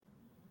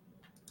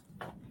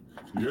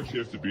Do you actually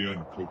have to be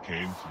on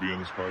cocaine to be on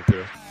this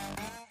podcast?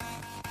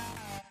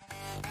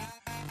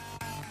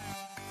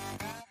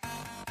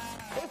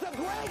 It's a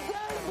great day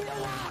to be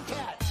a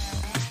Wildcat!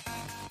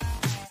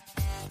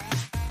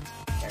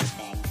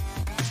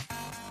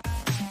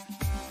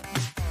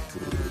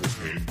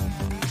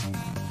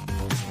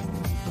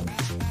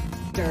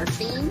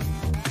 Surfing.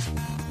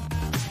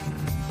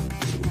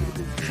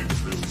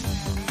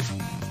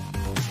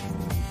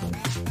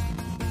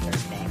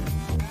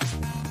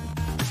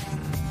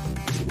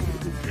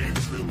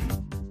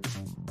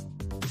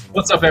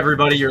 What's up,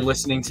 everybody? You're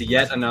listening to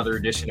yet another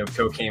edition of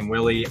Cocaine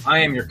Willie. I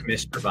am your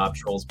commissioner, Bob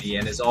Trollsby,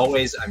 and as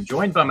always, I'm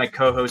joined by my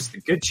co-host,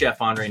 the good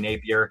chef, Andre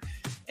Napier.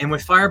 And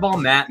with Fireball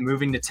Matt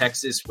moving to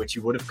Texas, which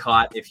you would have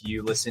caught if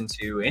you listened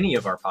to any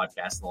of our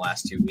podcasts in the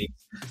last 2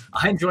 weeks,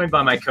 I'm joined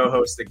by my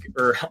co-host, I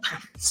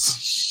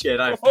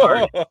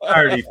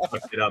already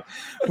fucked it up.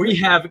 We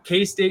have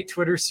K-State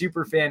Twitter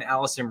superfan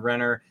Alison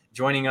Renner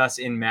joining us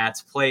in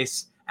Matt's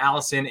place.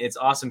 Alison, it's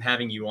awesome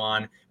having you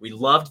on. We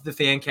loved the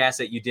fan cast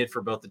that you did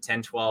for both the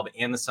 10-12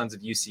 and the Sons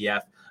of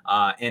UCF.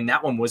 And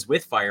that one was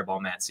with Fireball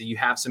Matt. So you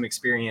have some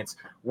experience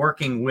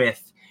working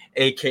with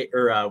a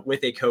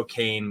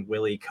cocaine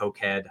Willie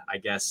cokehead, I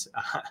guess,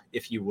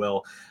 if you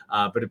will.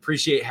 But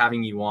appreciate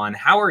having you on.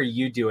 How are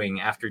you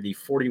doing after the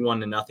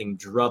 41-0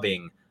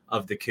 drubbing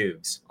of the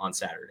Cougs on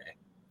Saturday?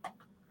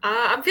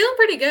 I'm feeling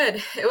pretty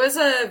good. It was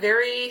a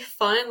very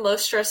fun,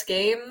 low-stress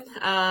game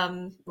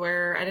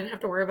where I didn't have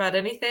to worry about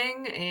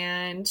anything.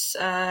 And,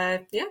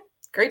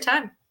 great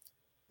time.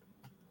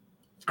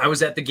 I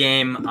was at the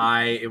game.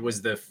 It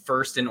was the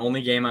first and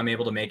only game I'm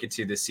able to make it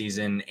to this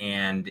season,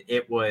 and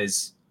it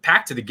was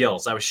packed to the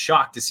gills. I was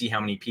shocked to see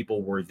how many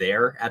people were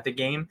there at the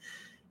game.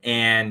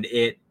 And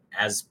it,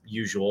 as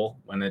usual,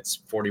 when it's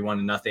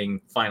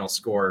 41-0 final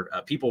score,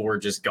 people were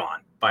just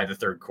gone by the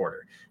third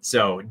quarter.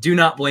 So do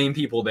not blame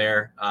people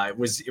there. It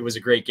was a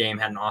great game.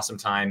 Had an awesome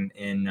time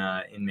in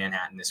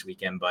Manhattan this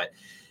weekend. But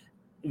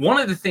one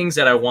of the things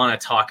that I want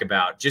to talk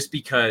about, just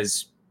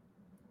because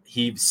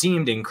he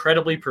seemed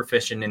incredibly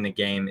proficient in the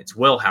game, it's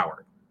Will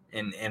Howard.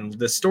 And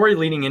the story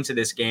leading into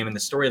this game and the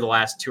story of the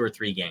last 2 or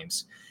 3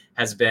 games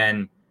has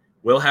been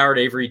Will Howard,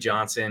 Avery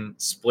Johnson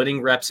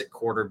splitting reps at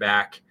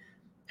quarterback.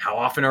 How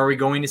often are we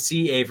going to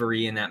see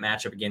Avery in that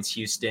matchup against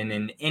Houston?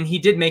 And he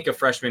did make a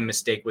freshman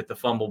mistake with the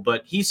fumble,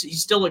 but he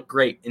still looked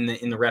great in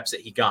the reps that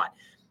he got.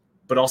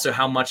 But also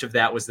how much of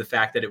that was the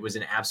fact that it was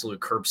an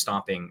absolute curb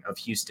stomping of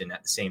Houston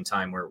at the same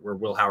time where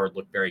Will Howard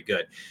looked very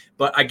good.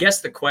 But I guess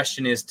the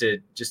question is, to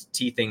just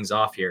tee things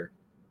off here,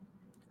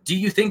 do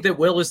you think that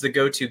Will is the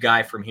go-to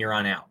guy from here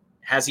on out?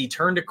 Has he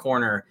turned a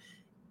corner?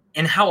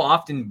 And how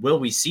often will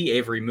we see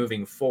Avery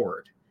moving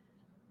forward?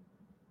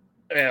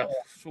 Yeah,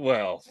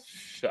 well,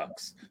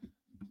 shucks.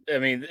 I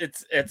mean,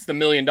 it's the $1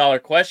 million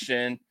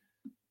question.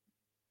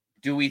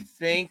 Do we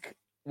think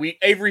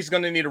Avery's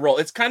going to need a role?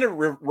 It's kind of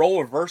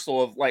role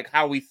reversal of like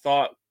how we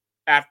thought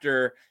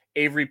after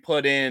Avery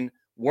put in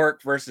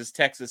work versus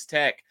Texas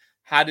Tech.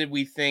 How did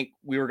we think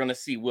we were going to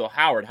see Will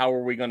Howard? How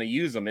are we going to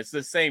use him? It's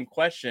the same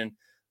question.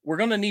 We're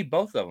going to need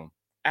both of them.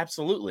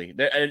 Absolutely.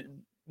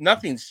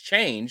 Nothing's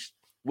changed.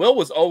 Will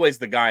was always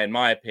the guy, in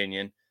my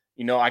opinion.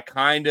 You know, I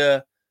kind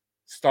of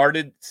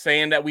started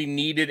saying that we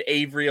needed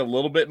Avery a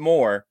little bit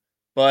more,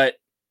 but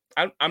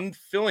I'm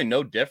feeling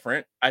no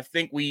different. I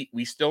think we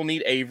still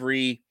need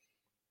Avery,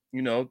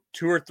 2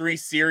 or 3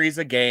 series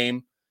a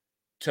game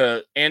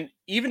and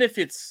even if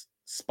it's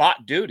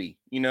spot duty,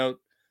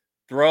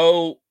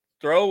 throw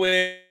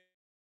in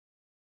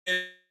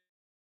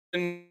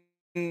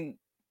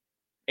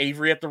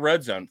Avery at the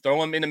red zone,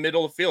 throw him in the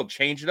middle of the field,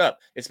 change it up,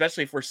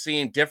 especially if we're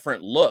seeing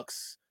different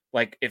looks.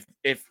 Like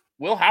if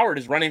Will Howard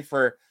is running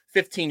for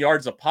 15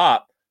 yards a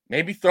pop,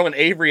 maybe throwing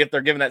Avery if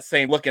they're giving that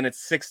same look and it's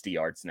 60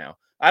 yards now.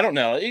 I don't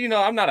know.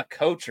 I'm not a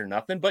coach or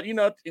nothing, but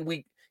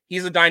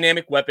he's a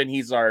dynamic weapon.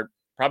 He's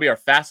probably our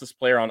fastest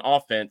player on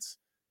offense.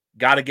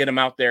 Got to get him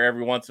out there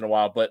every once in a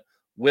while. But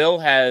Will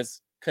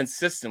has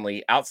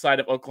consistently, outside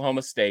of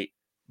Oklahoma State,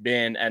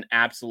 been an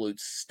absolute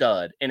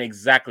stud and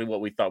exactly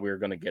what we thought we were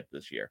going to get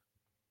this year.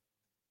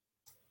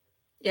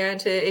 Yeah, and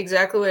to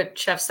exactly what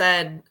Chef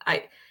said,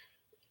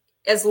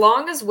 as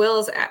long as Will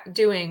is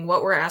doing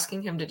what we're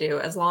asking him to do,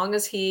 as long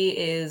as he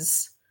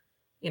is,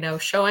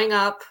 showing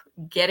up,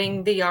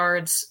 getting the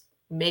yards,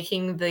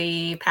 making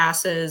the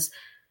passes,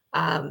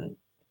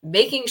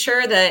 making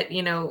sure that,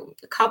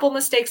 a couple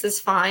mistakes is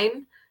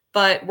fine,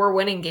 but we're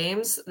winning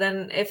games,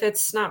 then if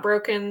it's not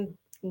broken,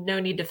 no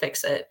need to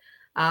fix it.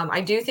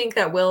 I do think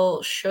that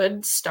Will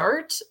should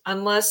start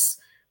unless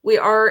we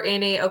are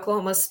in a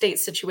Oklahoma State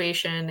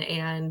situation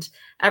and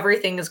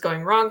everything is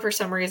going wrong for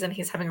some reason.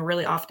 He's having a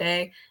really off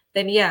day.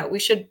 Then yeah, we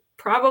should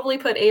probably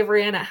put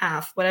Avery in at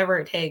half, whatever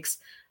it takes.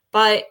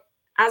 But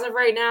as of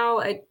right now,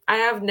 I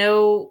have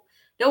no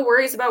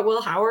worries about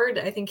Will Howard.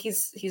 I think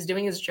he's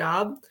doing his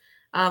job.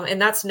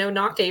 And that's no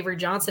knock to Avery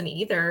Johnson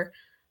either.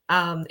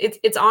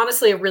 It's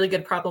honestly a really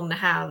good problem to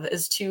have,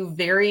 is 2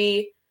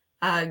 very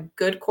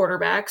good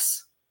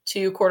quarterbacks,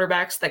 2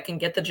 quarterbacks that can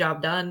get the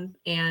job done.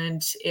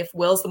 And if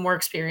Will's the more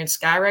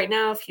experienced guy right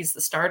now, if he's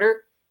the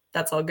starter,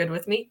 that's all good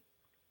with me.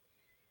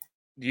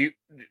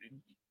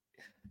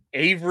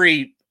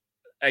 Avery,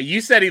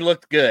 you said he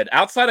looked good.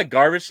 Outside of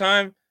garbage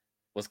time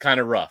was kind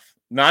of rough.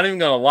 Not even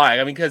going to lie.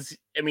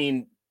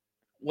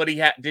 What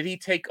did he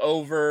take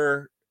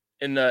over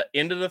in the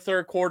end of the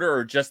third quarter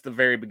or just the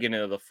very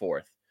beginning of the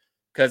fourth?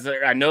 Because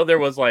I know there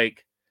was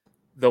like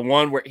the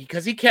one where he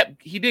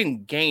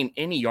didn't gain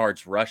any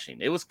yards rushing.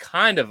 It was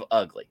kind of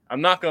ugly.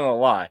 I'm not going to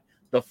lie.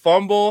 The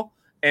fumble,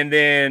 and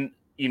then,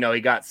 he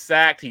got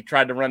sacked. He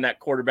tried to run that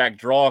quarterback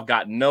draw,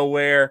 got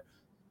nowhere.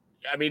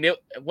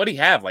 What do you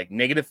have? Like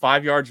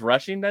 -5 yards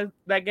rushing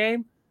that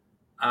game?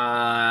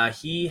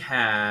 He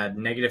had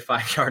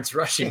 -5 yards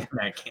rushing in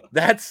that game.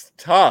 That's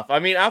tough.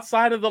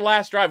 Outside of the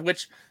last drive,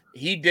 which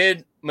he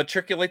did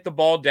matriculate the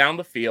ball down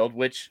the field,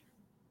 which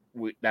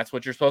that's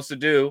what you're supposed to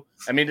do.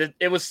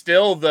 It was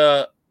still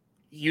the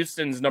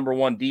Houston's number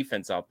one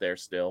defense out there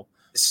still.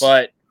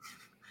 But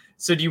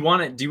so do you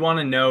want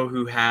to know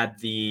who had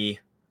the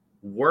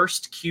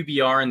worst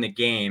QBR in the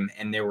game?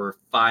 And there were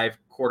 5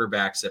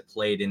 quarterbacks that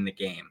played in the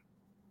game.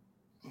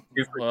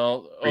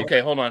 Well, okay,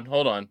 hold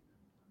on.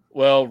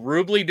 Well,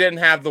 Rubley didn't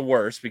have the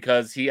worst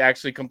because he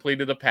actually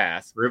completed a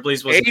pass.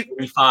 Rubley's was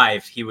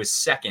 85. He was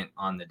second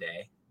on the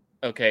day.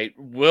 Okay,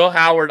 Will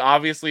Howard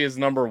obviously is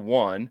number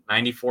 1.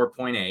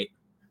 94.8.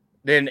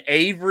 Then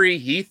Avery,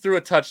 he threw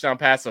a touchdown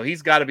pass, so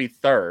he's got to be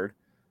third.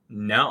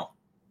 No.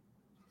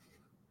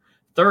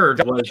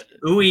 Third was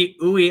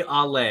Uwe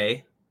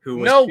Ale, who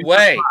was no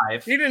way.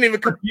 He didn't even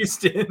come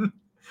Houston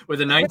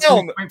with a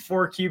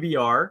 19.4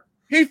 QBR.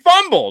 He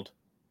fumbled.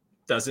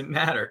 Doesn't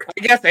matter.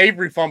 I guess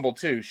Avery fumbled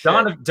too.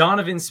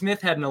 Donovan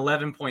Smith had an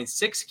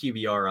 11.6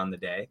 QBR on the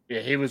day.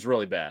 Yeah, he was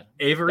really bad.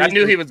 Avery, I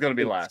knew he was going to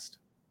be last.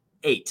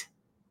 8.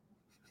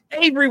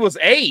 Avery was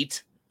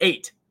 8?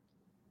 8.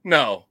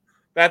 No,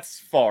 that's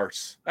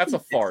farce. That's a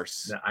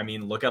farce.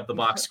 Look up the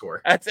box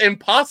score. That's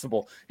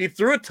impossible. He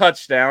threw a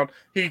touchdown.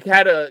 He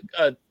had a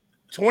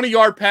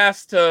 20-yard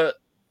pass to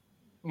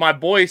my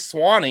boy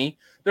Swanee.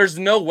 There's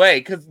no way,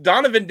 because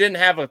Donovan didn't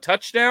have a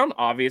touchdown,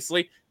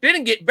 obviously.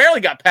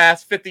 Barely got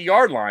past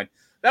 50-yard line.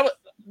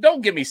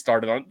 Don't get me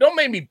started on it. Don't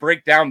make me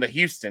break down the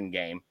Houston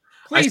game.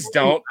 Please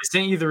don't. I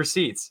sent you the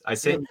receipts.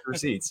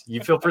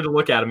 You feel free to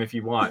look at them if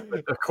you want.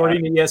 But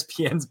according to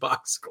ESPN's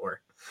box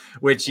score,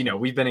 which,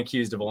 we've been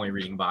accused of only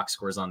reading box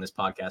scores on this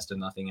podcast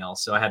and nothing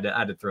else. So I had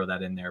to throw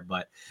that in there.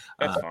 But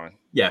that's fine.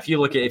 Yeah, if you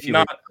look at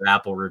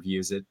Apple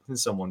reviews,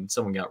 someone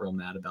got real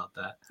mad about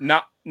that.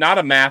 Not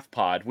a math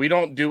pod. We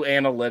don't do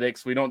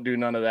analytics. We don't do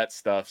none of that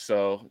stuff.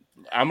 So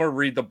I'm gonna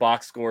read the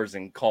box scores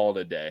and call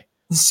it a day.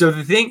 So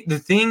the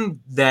thing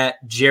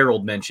that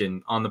Gerald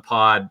mentioned on the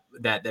pod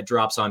that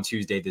drops on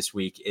Tuesday this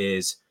week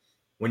is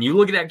when you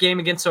look at that game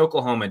against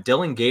Oklahoma,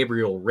 Dillon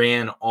Gabriel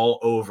ran all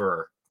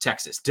over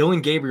Texas.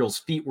 Dillon Gabriel's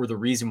feet were the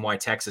reason why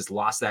Texas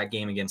lost that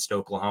game against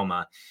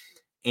Oklahoma.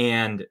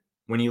 And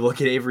when you look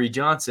at Avery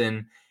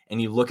Johnson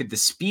and you look at the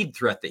speed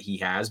threat that he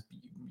has,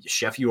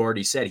 Chef, you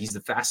already said he's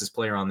the fastest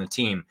player on the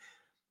team.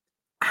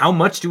 How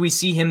much do we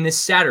see him this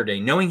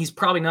Saturday? Knowing he's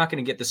probably not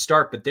going to get the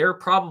start, but there are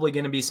probably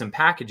going to be some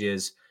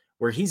packages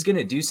where he's going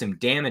to do some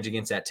damage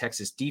against that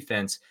Texas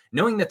defense,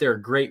 knowing that they're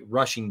a great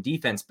rushing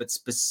defense, but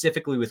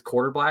specifically with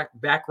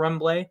quarterback run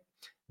play,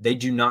 they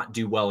do not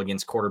do well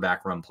against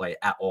quarterback run play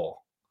at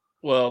all.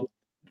 Well,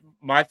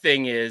 my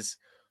thing is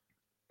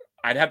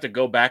I'd have to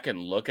go back and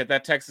look at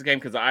that Texas game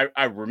because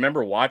I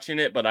remember watching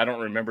it, but I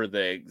don't remember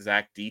the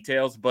exact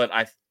details. But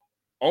I'm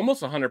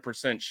almost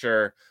 100%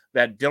 sure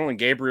that Dillon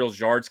Gabriel's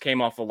yards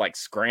came off of like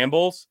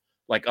scrambles,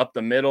 like up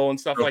the middle and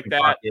stuff like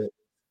that.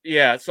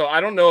 Yeah, so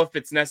I don't know if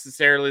it's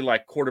necessarily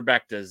like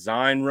quarterback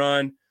design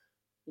run,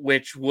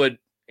 which would,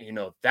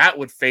 that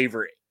would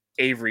favor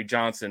Avery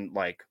Johnson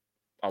like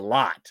a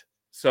lot.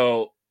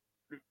 So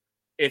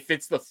if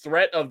it's the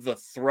threat of the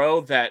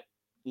throw that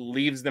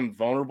leaves them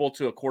vulnerable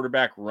to a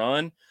quarterback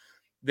run,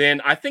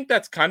 then I think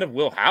that's kind of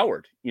Will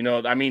Howard.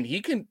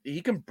 He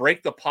can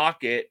break the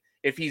pocket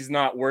if he's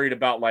not worried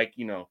about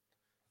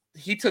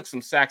he took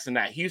some sacks in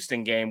that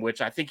Houston game, which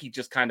I think he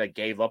just kind of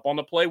gave up on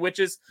the play, which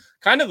is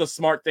kind of the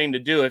smart thing to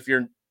do.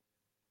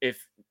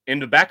 If in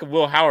the back of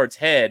Will Howard's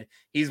head,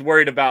 he's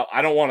worried about,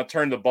 I don't want to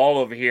turn the ball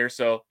over here.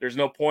 So there's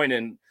no point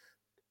in,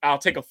 I'll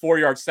take a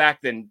 4-yard sack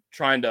than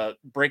trying to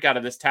break out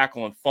of this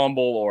tackle and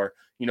fumble or,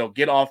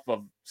 get off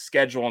of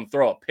schedule and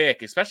throw a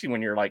pick, especially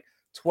when you're like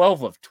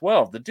 12 of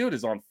 12. The dude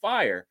is on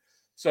fire.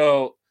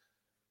 So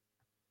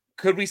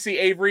could we see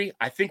Avery?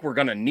 I think we're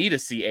going to need to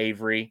see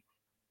Avery.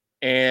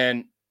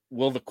 And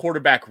will the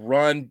quarterback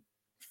run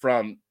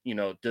from,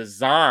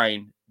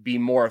 design be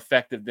more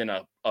effective than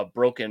a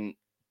broken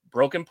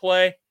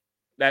play?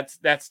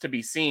 That's to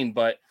be seen.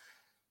 But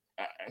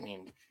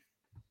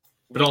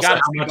but also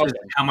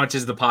how much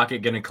is the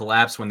pocket going to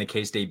collapse when the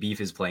K-State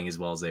Beef is playing as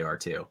well as they are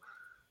too?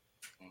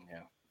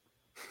 Yeah.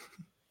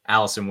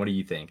 Allison, what do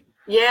you think?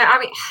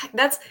 Yeah,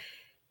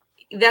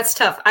 that's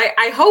tough.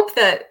 I hope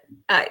that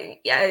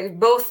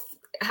both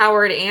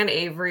Howard and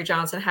Avery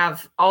Johnson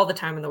have all the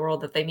time in the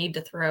world that they need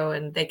to throw,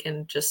 and they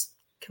can just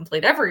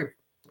complete every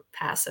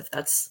pass if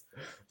that's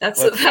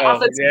Let's the go.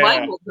 offensive Yeah.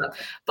 line holds up.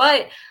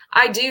 But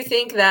I do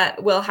think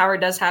that Will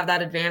Howard does have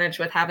that advantage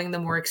with having the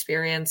more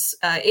experience.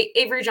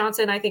 Avery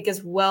Johnson, I think,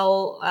 is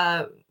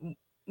well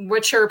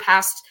mature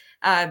past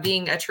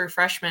being a true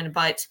freshman,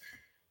 but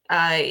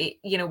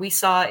we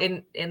saw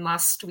in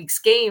last week's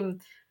game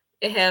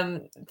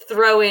him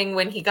throwing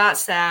when he got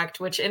sacked,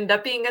 which ended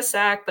up being a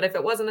sack. But if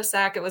it wasn't a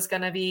sack, it was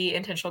going to be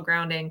intentional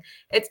grounding.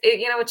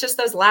 It's just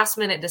those last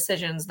minute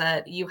decisions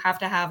that you have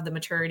to have the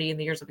maturity and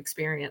the years of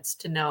experience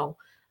to know.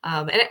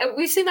 And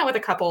we've seen that with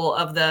a couple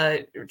of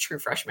the true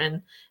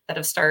freshmen that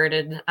have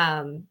started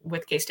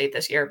with K-State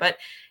this year. But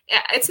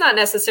it's not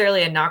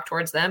necessarily a knock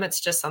towards them. It's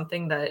just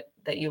something that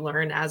you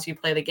learn as you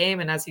play the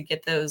game and as you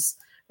get those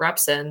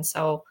reps in.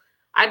 So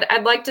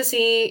I'd like to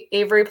see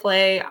Avery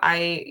play.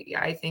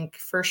 I think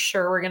for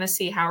sure we're going to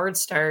see Howard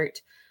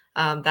start.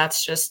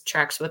 That's just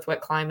tracks with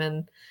what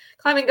Kleiman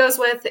goes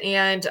with,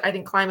 and I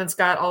think Kleiman's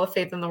got all the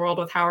faith in the world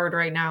with Howard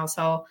right now.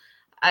 So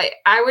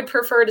I would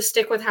prefer to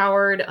stick with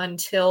Howard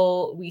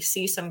until we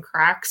see some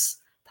cracks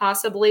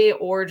possibly,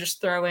 or just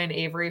throw in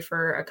Avery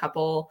for a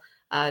couple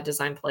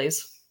design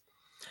plays.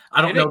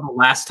 I don't know the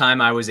last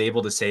time I was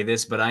able to say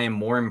this, but I am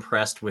more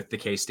impressed with the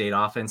K-State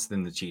offense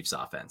than the Chiefs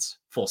offense.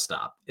 Full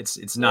stop.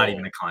 It's not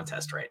even a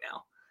contest right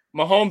now.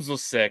 Mahomes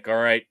was sick.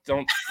 All right.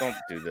 Don't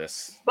do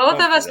this. Both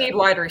of us need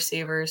wide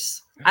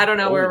receivers. I don't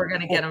know where we're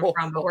going to get them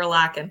from, but we're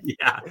lacking.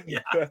 Yeah.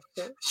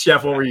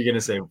 Chef, what were you going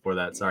to say before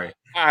that? Sorry.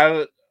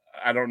 I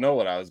don't know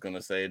what I was going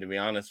to say, to be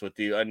honest with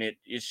you. I mean,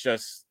 it's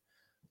just,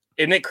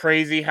 isn't it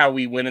crazy how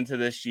we went into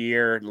this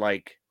year?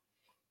 Like,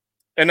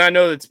 and I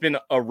know it's been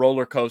a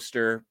roller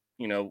coaster.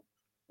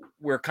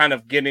 We're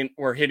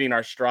hitting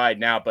our stride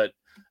now, but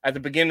at the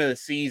beginning of the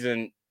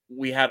season,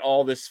 we had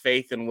all this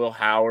faith in Will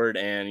Howard,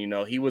 and,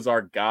 he was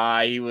our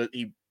guy.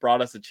 He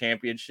brought us a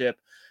championship.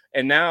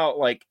 And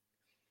now,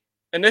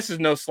 and this is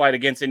no slight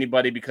against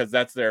anybody because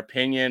that's their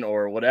opinion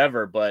or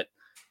whatever, but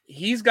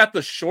he's got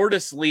the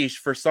shortest leash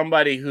for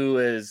somebody who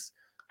is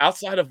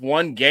outside of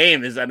one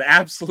game is an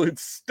absolute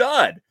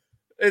stud.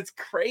 It's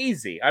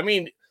crazy. I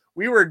mean,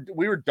 we were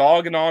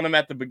dogging on him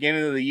at the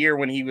beginning of the year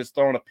when he was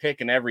throwing a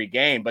pick in every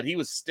game, but he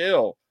was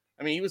still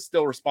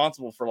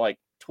responsible for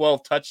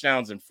 12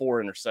 touchdowns and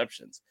 4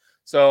 interceptions.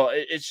 So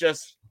it's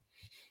just,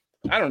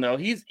 I don't know.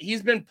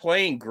 He's been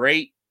playing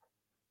great,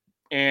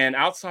 and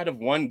outside of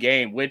one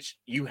game, which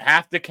you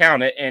have to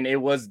count it, and it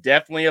was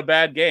definitely a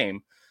bad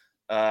game.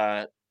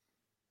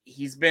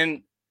 He's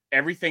been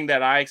everything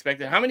that I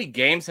expected. How many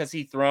games has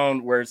he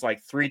thrown where it's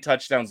 3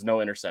 touchdowns, no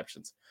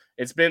interceptions?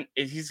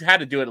 He's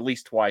had to do it at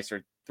least twice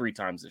or 3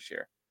 times this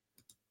year.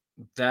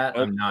 That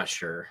I'm not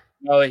sure.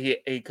 No,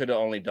 he could have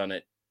only done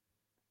it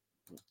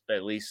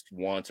at least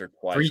once or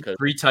twice.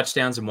 3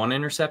 touchdowns and 1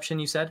 interception,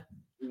 you said?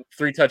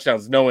 3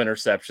 touchdowns, no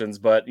interceptions,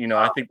 but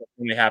I think that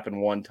only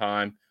happened one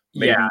time.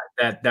 Maybe.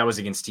 Yeah, that was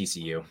against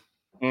TCU.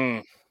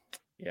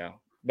 Yeah.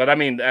 But I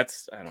mean, I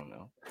don't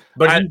know.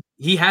 But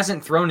he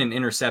hasn't thrown an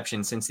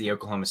interception since the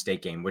Oklahoma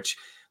State game, which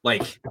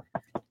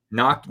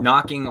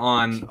knocking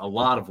on a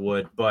lot of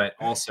wood, but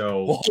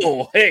also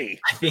hey.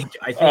 I think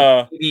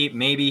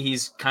maybe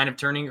he's kind of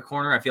turning a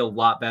corner. I feel a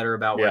lot better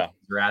about where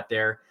you're at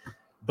there.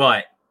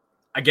 But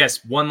I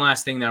guess one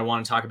last thing that I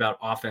want to talk about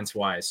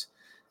offense-wise,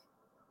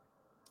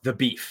 the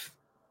beef.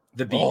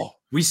 Oh.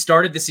 We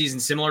started the season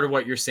similar to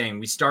what you're saying.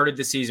 We started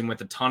the season with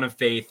a ton of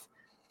faith.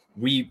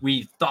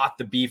 We thought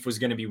the beef was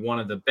going to be one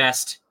of the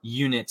best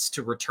units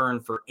to return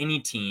for any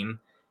team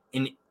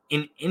in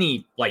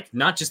any,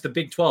 not just the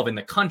Big 12, in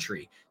the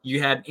country. You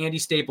had Andy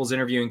Staples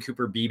interviewing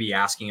Cooper Beebe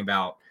asking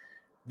about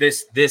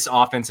this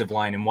offensive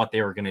line and what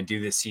they were going to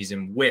do this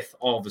season with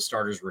all the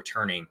starters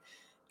returning.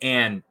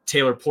 And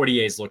Taylor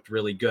Poitier's looked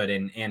really good.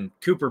 And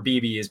Cooper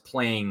Beebe is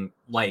playing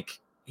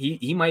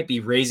he might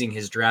be raising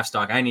his draft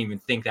stock. I didn't even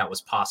think that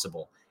was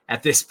possible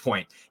at this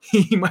point.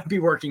 He might be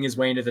working his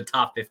way into the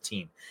top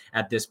 15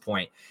 at this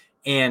point.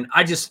 And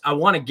I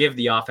want to give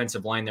the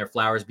offensive line their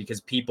flowers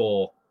because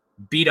people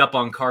beat up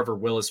on Carver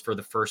Willis for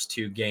the first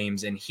 2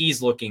 games, and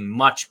he's looking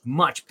much,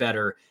 much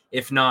better,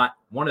 if not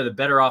one of the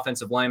better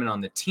offensive linemen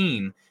on the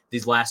team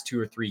these last 2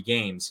 or 3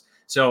 games.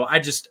 So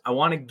I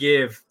want to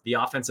give the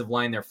offensive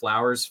line their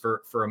flowers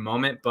for a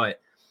moment, but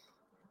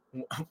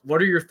what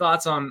are your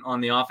thoughts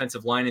on the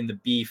offensive line and the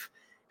beef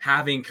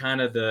having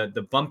kind of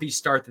the bumpy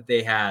start that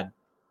they had,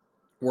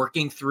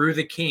 working through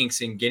the kinks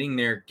and getting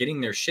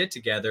their shit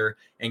together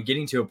and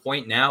getting to a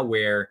point now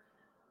where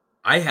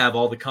I have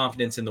all the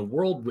confidence in the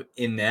world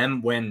in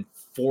them when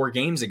 4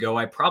 games ago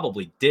I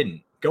probably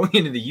didn't. Going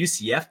into the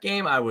UCF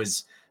game, I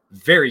was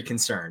very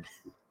concerned.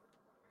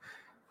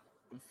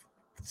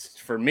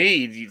 For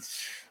me,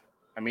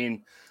 I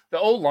mean, the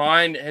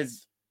O-line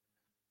has,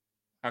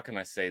 how can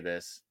I say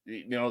this?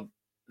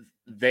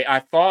 I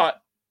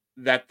thought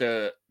that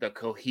the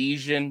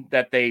cohesion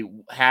that they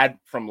had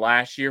from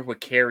last year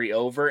would carry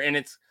over, and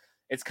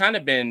it's kind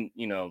of been,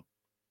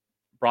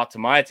 brought to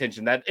my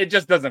attention that it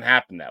just doesn't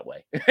happen that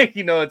way.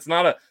 It's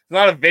not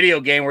a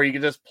video game where you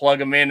can just plug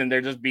them in and they're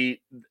just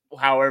be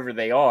however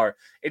they are.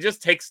 It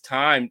just takes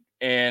time,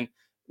 and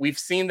we've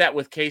seen that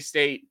with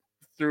K-State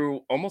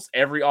through almost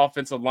every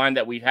offensive line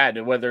that we've had,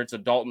 and whether it's a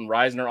Dalton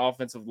Reisner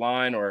offensive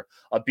line or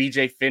a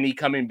BJ Finney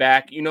coming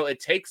back, it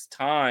takes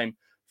time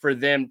for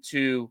them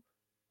to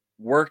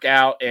work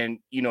out and,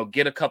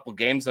 get a couple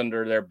games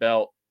under their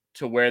belt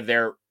to where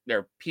they're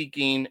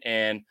peaking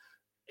and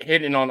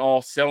hitting on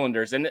all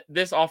cylinders. And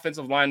this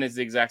offensive line is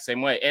the exact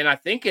same way. And I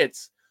think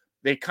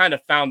they kind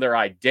of found their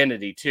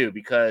identity too,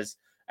 because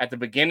at the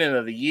beginning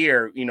of the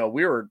year,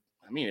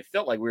 it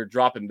felt like we were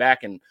dropping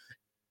back and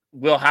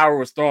Will Howard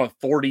was throwing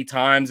 40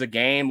 times a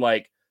game.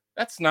 Like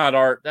that's not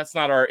our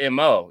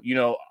MO.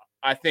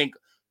 I think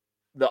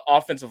the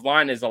offensive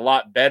line is a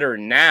lot better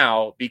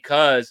now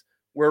because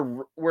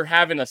we're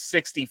having a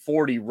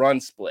 60-40 run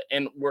split.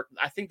 And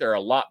I think they're a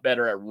lot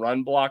better at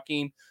run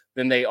blocking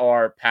than they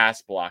are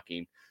pass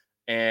blocking.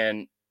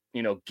 And,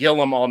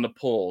 Gillum on the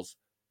pulls.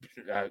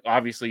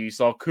 Obviously, you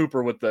saw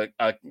Cooper with the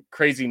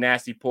crazy,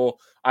 nasty pull.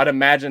 I'd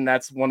imagine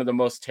that's one of the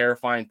most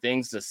terrifying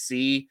things to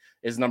see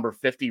is number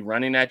 50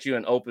 running at you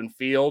in open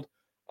field.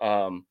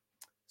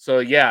 So,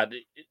 yeah,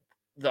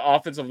 the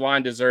offensive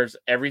line deserves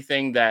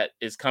everything that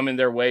is coming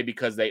their way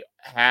because they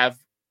have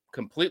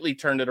completely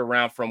turned it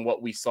around from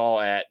what we saw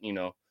at,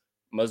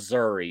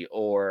 Missouri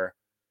or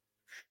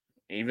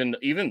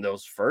even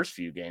those first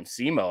few games.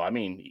 SEMO, I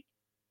mean,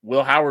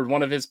 Will Howard,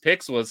 one of his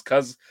picks was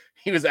because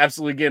he was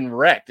absolutely getting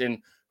wrecked. And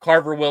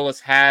Carver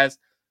Willis has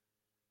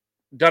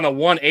done a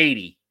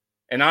 180.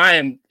 And I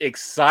am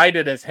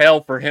excited as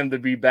hell for him to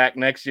be back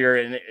next year.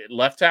 And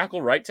left tackle,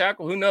 right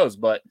tackle, who knows?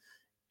 But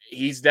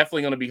he's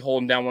definitely going to be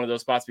holding down one of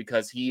those spots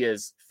because he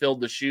has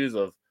filled the shoes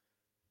of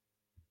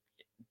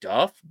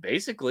Duff,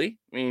 basically.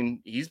 I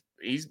mean, he's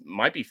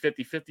might be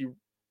 50-50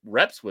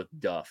 reps with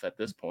Duff at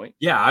this point.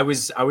 Yeah, I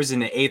was in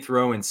the 8th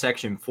row in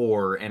section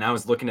 4, and I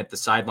was looking at the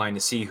sideline to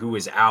see who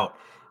was out.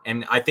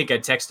 And I think I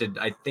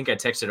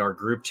texted our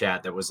group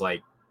chat that was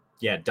like,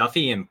 yeah,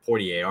 Duffy and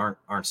Portier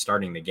aren't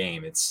starting the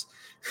game. It's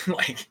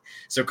like,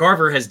 so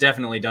Carver has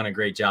definitely done a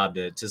great job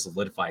to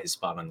solidify his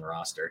spot on the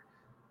roster.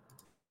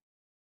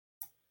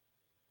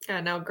 Yeah,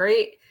 no,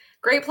 great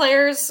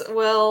players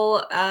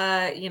will,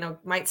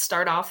 might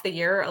start off the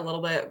year a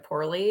little bit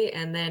poorly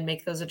and then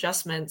make those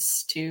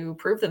adjustments to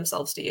prove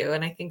themselves to you.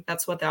 And I think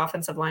that's what the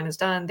offensive line has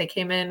done. They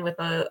came in with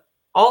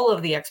all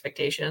of the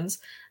expectations,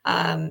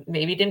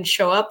 maybe didn't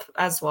show up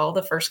as well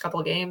the first couple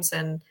of games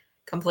and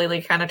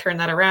completely kind of turned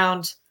that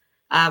around.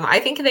 I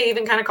think they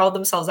even kind of called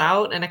themselves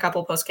out in a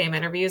couple post-game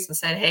interviews and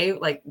said, hey,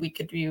 like we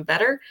could do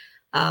better.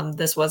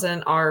 This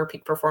wasn't our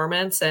peak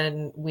performance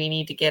and we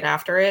need to get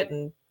after it.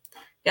 And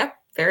yeah,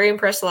 very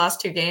impressed the last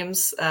 2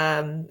 games,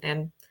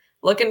 and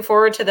looking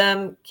forward to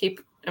them keep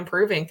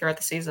improving throughout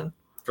the season.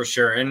 For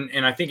sure.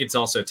 And I think it's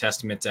also a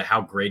testament to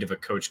how great of a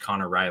coach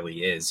Connor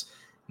Riley is.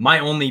 My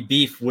only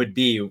beef would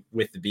be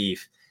with the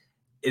beef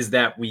is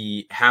that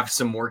we have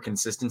some more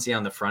consistency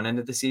on the front end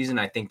of the season.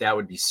 I think that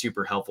would be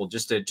super helpful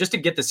just to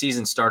get the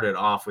season started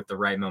off with the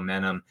right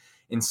momentum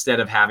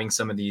instead of having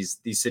some of these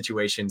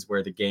situations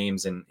where the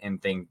games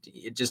and thing,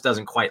 it just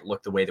doesn't quite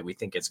look the way that we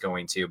think it's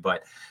going to.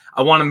 But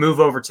I want to move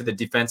over to the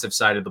defensive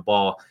side of the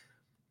ball.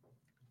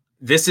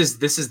 This is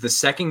the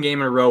second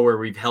game in a row where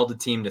we've held a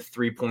team to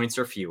 3 points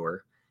or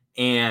fewer.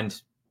 And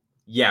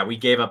yeah, we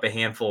gave up a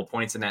handful of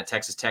points in that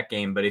Texas Tech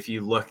game. But if you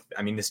look,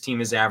 I mean, this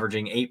team is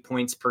averaging 8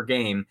 points per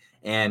game,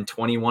 and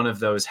 21 of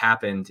those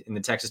happened in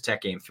the Texas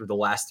Tech game through the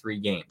last 3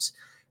 games.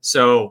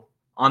 So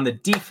on the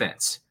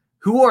defense,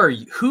 who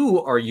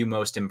are you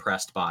most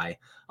impressed by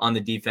on the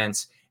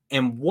defense?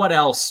 And what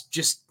else,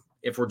 just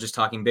if we're just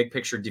talking big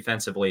picture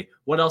defensively,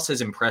 what else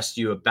has impressed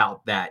you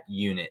about that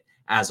unit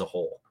as a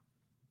whole?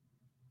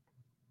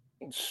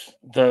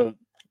 The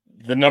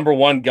number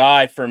one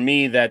guy for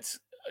me that's,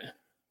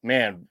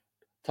 man,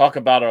 talk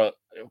about a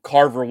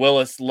Carver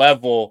Willis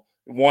level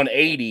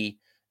 180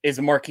 is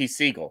Marquise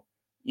Siegel.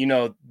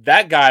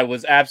 That guy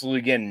was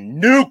absolutely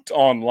getting nuked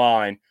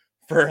online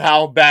for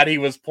how bad he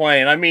was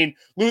playing. I mean,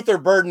 Luther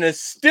Burden is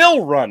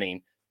still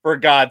running, for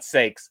God's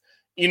sakes.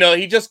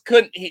 He just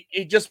couldn't,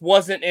 he just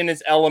wasn't in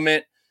his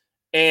element.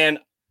 And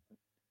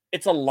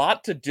it's a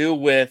lot to do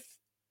with,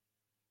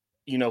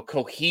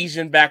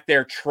 cohesion back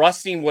there,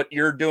 trusting what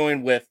you're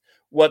doing with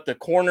what the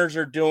corners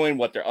are doing,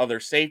 what their other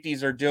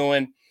safeties are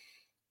doing.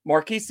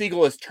 Marquise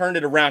Siegel has turned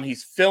it around.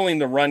 He's filling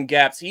the run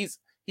gaps. He's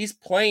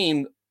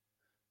playing,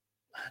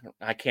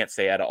 I can't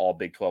say at an all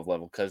Big 12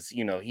 level because,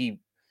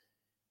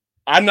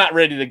 I'm not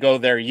ready to go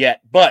there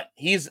yet, but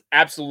he's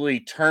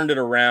absolutely turned it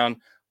around.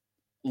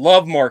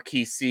 Love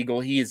Marquise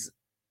Siegel. He's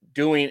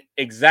doing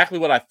exactly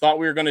what I thought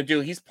we were going to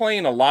do. He's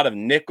playing a lot of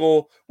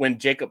nickel when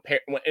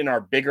in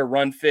our bigger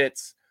run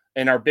fits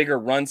and our bigger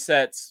run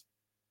sets,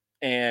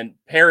 and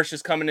Parrish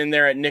is coming in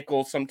there at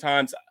nickel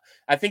sometimes.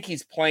 I think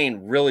he's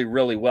playing really,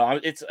 really well.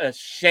 It's a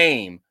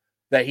shame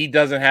that he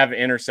doesn't have an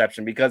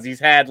interception because he's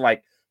had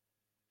like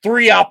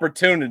 3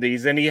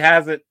 opportunities and he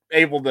hasn't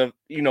able to,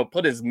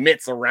 put his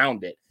mitts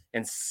around it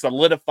and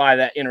solidify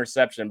that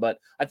interception. But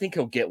I think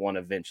he'll get one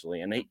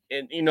eventually. And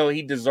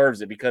he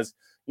deserves it because,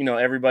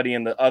 everybody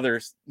in the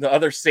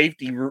other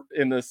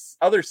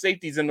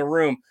safeties in the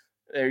room,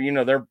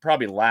 they're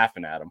probably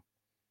laughing at him.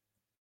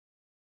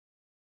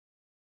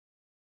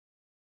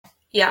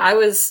 Yeah, I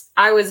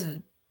was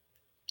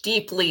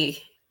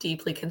deeply,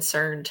 deeply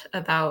concerned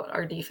about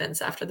our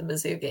defense after the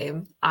Mizzou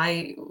game.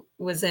 I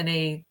was in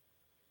a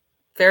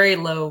very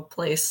low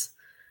place,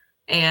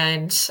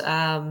 and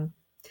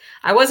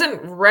I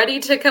wasn't ready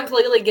to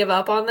completely give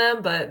up on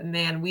them, but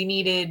man, we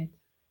needed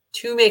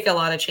to make a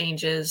lot of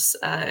changes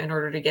in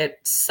order to get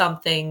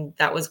something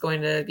that was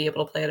going to be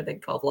able to play at a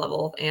Big 12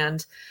 level.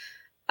 And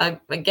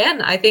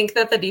again, I think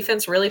that the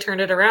defense really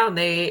turned it around.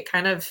 They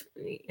kind of,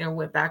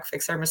 went back,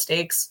 fixed their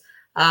mistakes.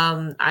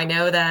 I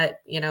know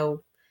that,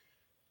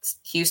 it's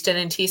Houston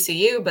and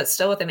TCU, but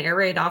still with an air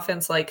raid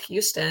offense like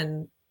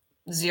Houston,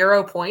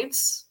 0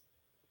 points.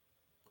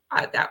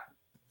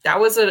 That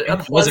was a It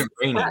wasn't pleasant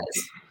raining.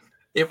 surprise.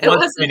 It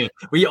wasn't raining.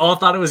 We all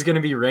thought it was going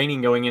to be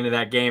raining going into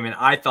that game, and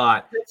I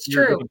thought we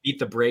were going to beat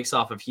the brakes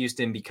off of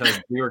Houston because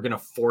we were going to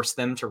force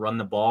them to run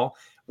the ball,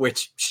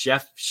 which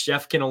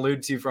Chef can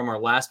allude to from our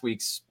last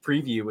week's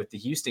preview with the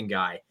Houston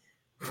guy.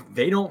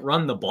 They don't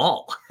run the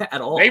ball at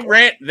all. They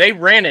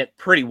ran it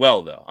pretty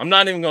well, though. I'm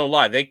not even going to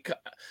lie.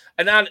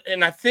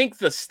 And I think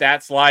the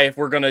stats lie if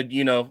we're going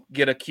to,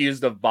 get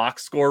accused of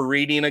box score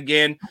reading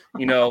again.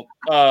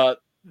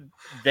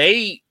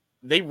 They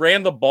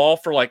ran the ball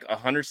for like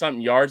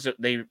 100-something yards.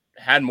 They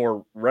had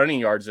more running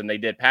yards than they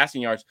did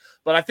passing yards.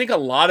 But I think a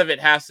lot of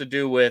it has to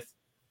do with,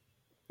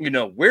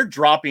 we're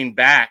dropping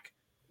back.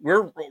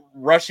 We're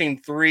rushing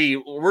 3.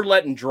 We're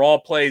letting draw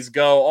plays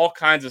go, all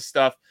kinds of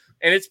stuff.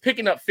 And it's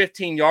picking up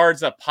 15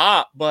 yards a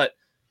pop. But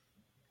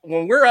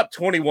when we're up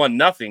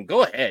 21-0,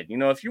 go ahead.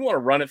 If you want to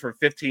run it for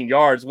 15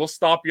 yards, we'll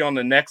stop you on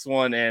the next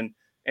one and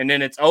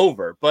then it's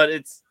over. But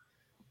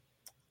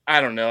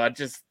I don't know.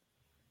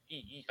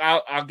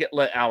 I'll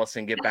let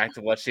Allison get back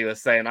to what she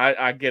was saying.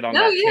 I get on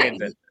that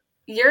tangent.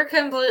 You're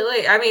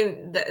completely. I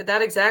mean,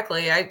 that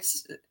exactly.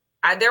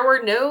 There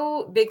were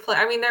no big play.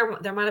 I mean,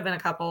 there might have been a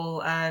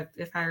couple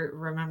if I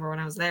remember when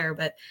I was there,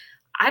 but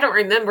I don't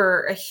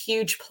remember a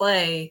huge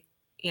play.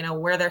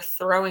 Where they're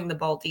throwing the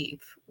ball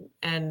deep,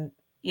 and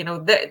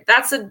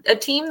that's a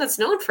team that's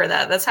known for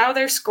that. That's how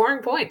they're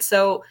scoring points.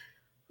 So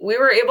we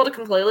were able to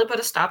completely put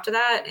a stop to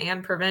that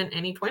and prevent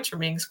any points from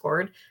being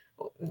scored.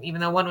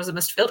 Even though one was a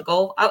missed field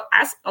goal,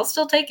 I'll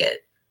still take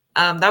it.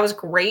 That was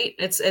great.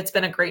 It's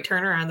been a great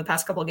turnaround the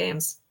past couple of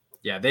games.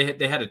 Yeah,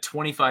 they had a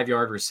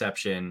 25-yard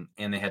reception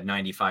and they had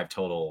 95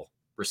 total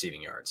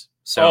receiving yards.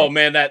 So, oh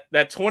man, that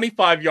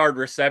 25-yard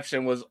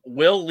reception was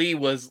Will Lee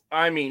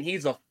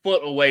he's a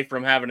foot away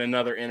from having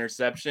another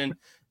interception.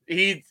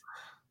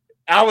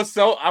 I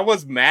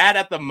was mad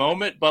at the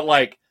moment, but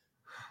like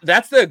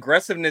that's the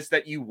aggressiveness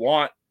that you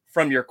want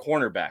from your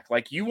cornerback.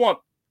 Like you want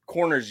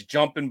corners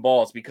jumping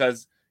balls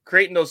because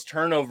creating those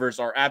turnovers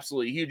are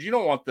absolutely huge. You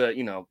don't want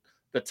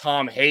the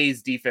Tom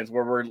Hayes defense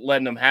where we're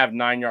letting them have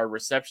 9-yard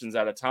receptions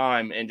at a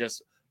time and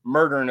just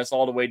murdering us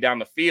all the way down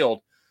the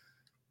field.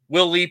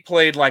 Will Lee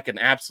played like an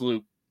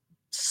absolute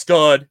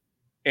stud.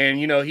 And,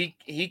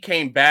 he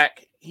came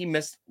back. He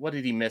missed, what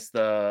did he miss?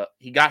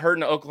 He got hurt in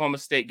the Oklahoma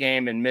State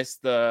game and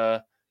missed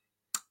the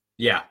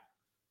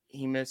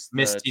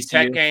TCU.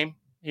 Tech game.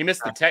 He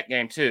missed the Tech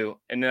game too.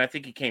 And then I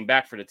think he came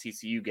back for the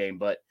TCU game,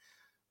 but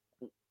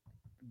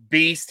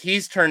beast.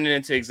 He's turned it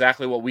into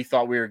exactly what we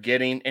thought we were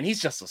getting. And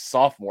he's just a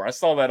sophomore. I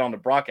saw that on the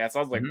broadcast. I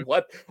was like,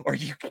 What? Are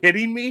you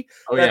kidding me?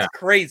 That's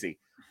crazy.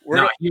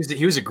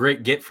 He was a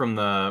great get from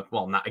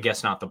I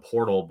guess not the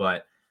portal,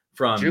 but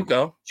from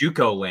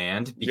JUCO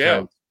land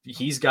because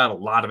he's got a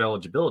lot of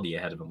eligibility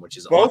ahead of him, which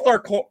is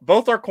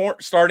both our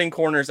starting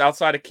corners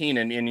outside of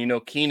Keenan.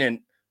 And,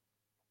 Keenan,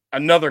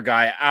 another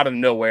guy out of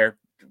nowhere.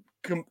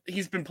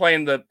 He's been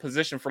playing the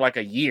position for like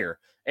a year.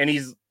 And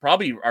he's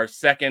probably our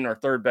second or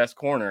third best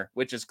corner,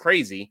 which is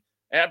crazy.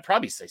 I'd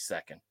probably say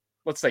second.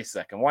 Let's say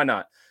second. Why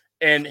not?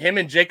 And him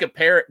and Jacob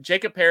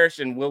Parrish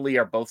and Will Lee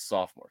are both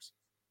sophomores.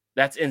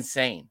 That's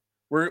insane.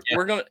 We're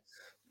gonna.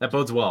 That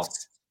bodes well.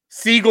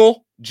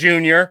 Siegel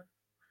Jr.,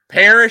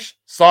 Parrish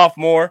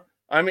sophomore.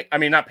 I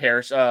mean not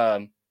Parrish.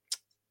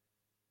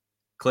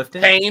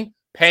 Clifton.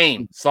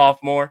 Payne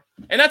sophomore,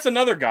 and that's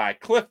another guy,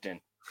 Clifton.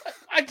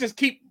 I just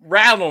keep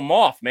rattling them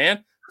off,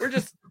 man.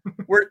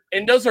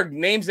 And those are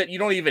names that you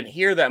don't even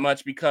hear that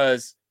much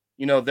because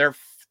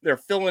they're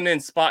filling in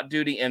spot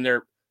duty and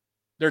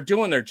they're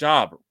doing their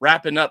job,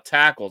 wrapping up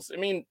tackles. I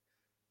mean,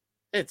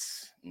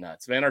 it's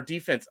nuts, man. Our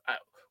defense.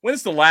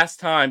 When's the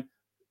last time?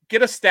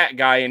 Get a stat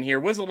guy in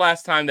here. When's the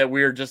last time that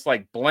we were just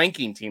like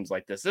blanking teams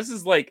like this? This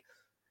is like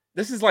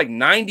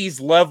 90s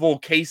level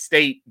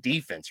K-State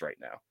defense right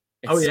now.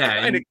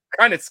 It's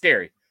kind of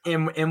scary.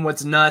 And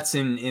what's nuts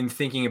in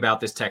thinking about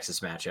this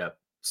Texas matchup?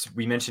 So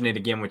we mentioned it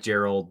again with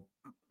Gerald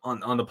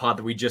on the pod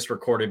that we just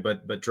recorded,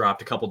 but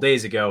dropped a couple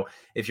days ago.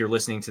 If you're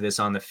listening to this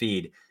on the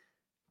feed,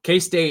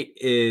 K-State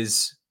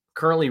is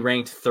currently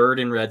ranked 3rd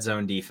in red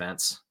zone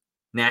defense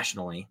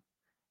nationally.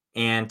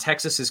 And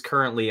Texas is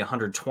currently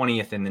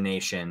 120th in the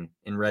nation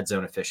in red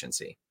zone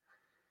efficiency.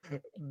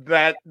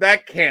 That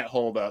can't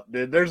hold up,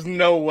 dude. There's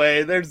no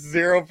way. There's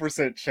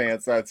 0%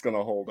 chance that's going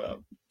to hold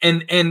up.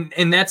 And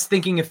that's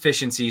thinking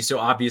efficiency. So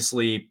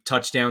obviously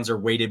touchdowns are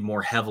weighted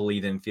more heavily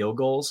than field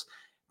goals.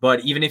 But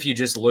even if you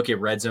just look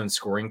at red zone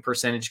scoring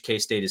percentage,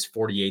 K-State is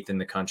 48th in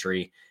the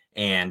country,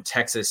 and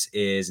Texas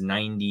is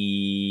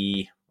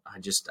 90. I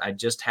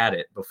just had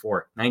it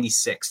before,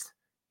 96th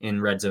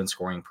in red zone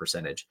scoring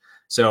percentage.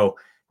 So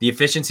the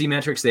efficiency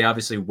metrics, they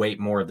obviously weight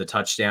more of the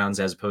touchdowns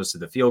as opposed to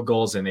the field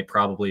goals, and they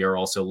probably are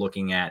also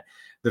looking at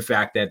the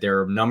fact that there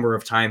are a number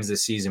of times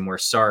this season where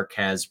Sark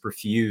has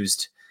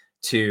refused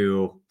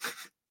to,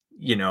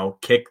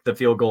 kick the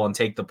field goal and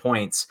take the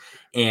points,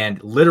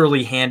 and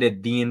literally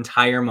handed the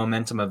entire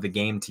momentum of the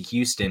game to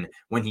Houston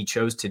when he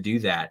chose to do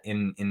that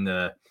in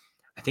the,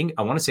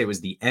 I want to say it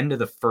was the end of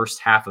the first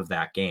half of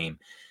that game.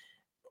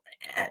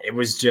 It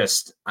was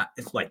just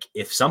like,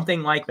 if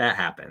something like that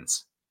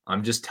happens,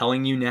 I'm just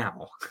telling you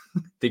now,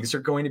 things are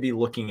going to be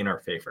looking in our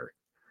favor.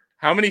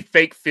 How many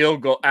fake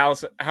field goals,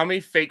 Alison? How many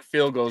fake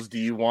field goals do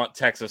you want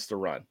Texas to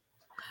run?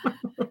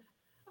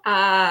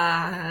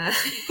 I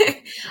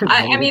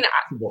mean,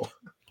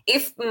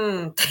 if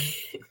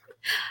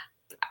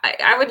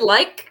I would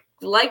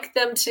like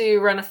them to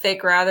run a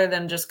fake rather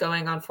than just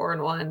going on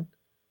 4-1.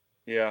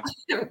 Yeah,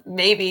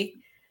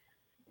 maybe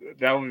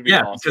that would be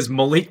awesome. Because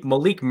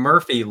Malik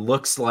Murphy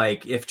looks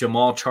like if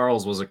Jamal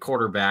Charles was a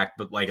quarterback,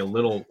 but like a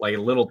little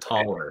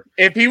taller.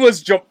 If he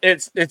was,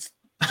 it's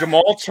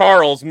Jamal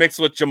Charles mixed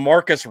with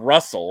Jamarcus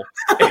Russell.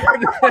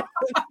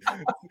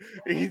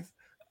 He's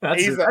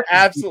an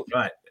absolute.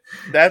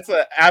 That's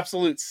an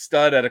absolute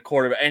stud at a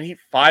quarterback, and he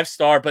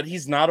 5-star, but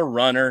he's not a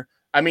runner.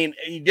 I mean,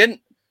 he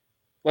didn't.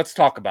 Let's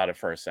talk about it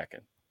for a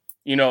second.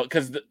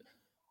 Because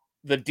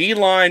the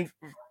D-line,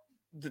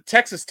 the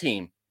Texas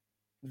team,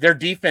 their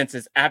defense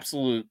is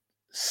absolute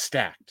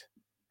stacked,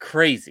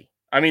 crazy.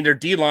 I mean, their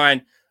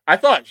D-line. I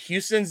thought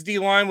Houston's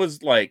D-line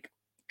was like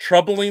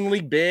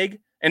troublingly big,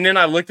 and then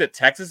I looked at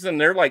Texas,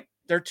 and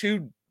their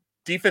two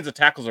defensive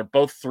tackles are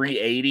both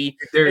 380.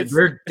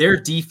 Their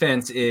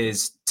defense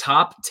is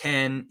top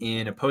 10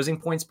 in opposing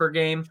points per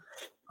game,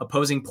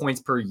 opposing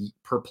points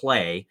per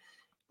play,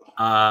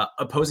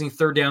 opposing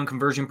third down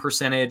conversion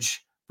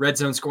percentage, red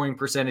zone scoring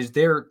percentage.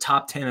 They're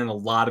top 10 in a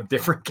lot of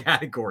different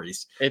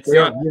categories.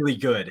 They're really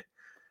good.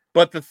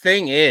 But the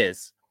thing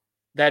is,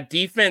 that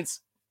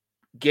defense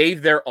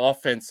gave their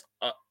offense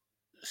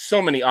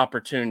so many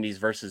opportunities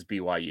versus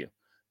BYU.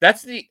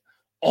 That's the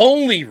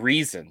only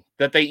reason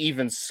that they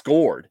even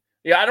scored.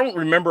 Yeah, I don't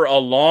remember a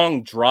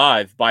long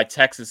drive by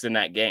Texas in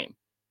that game.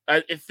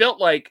 It felt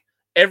like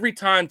every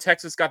time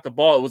Texas got the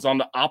ball, it was on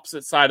the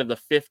opposite side of the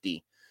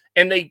 50.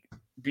 And they,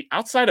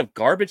 outside of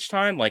garbage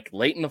time, like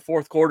late in the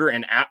fourth quarter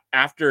and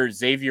after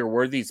Xavier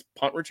Worthy's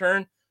punt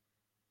return,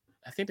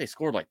 I think they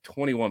scored like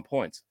 21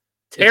 points.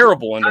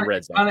 Terrible in the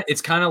red zone.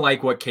 It's kind of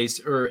like what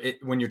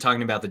when you're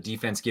talking about the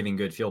defense giving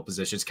good field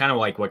position, it's kind of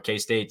like what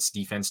K-State's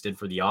defense did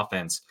for the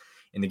offense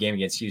in the game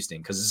against Houston.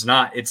 Because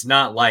it's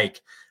not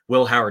like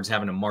Will Howard's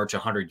having to march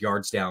 100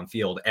 yards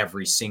downfield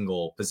every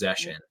single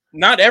possession.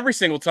 Not every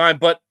single time,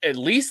 but at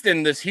least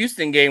in this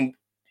Houston game,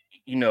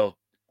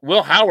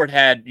 Will Howard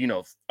had,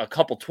 a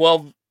couple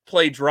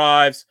 12-play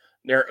drives.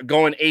 They're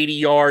going 80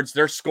 yards.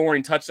 They're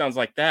scoring touchdowns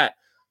like that.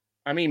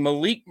 I mean,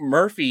 Malik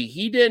Murphy,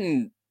 he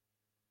didn't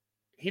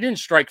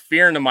strike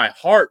fear into my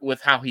heart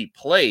with how he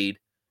played.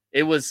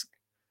 It was,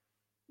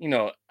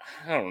 I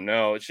don't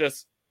know. It's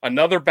just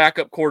another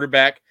backup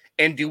quarterback.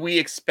 And do we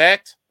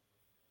expect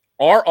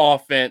our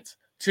offense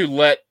to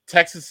let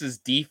Texas's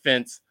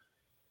defense,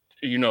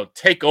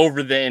 take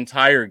over the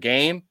entire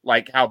game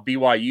like how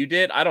BYU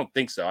did? I don't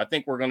think so. I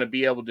think we're going to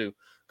be able to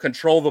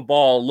control the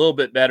ball a little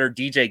bit better.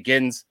 DJ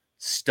Giddens,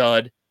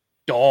 stud,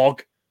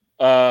 dog,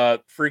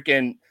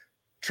 freaking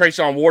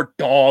Trayshawn Ward,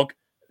 dog.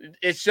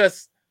 It's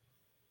just,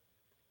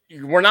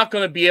 they're not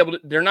going to be able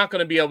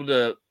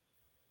to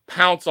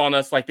pounce on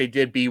us like they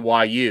did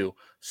BYU.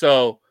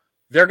 So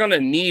they're going to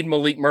need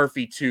Malik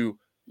Murphy to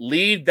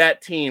lead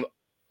that team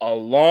a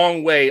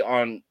long way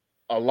on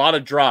a lot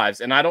of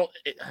drives. And I don't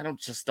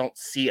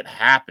see it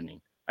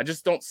happening. I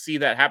just don't see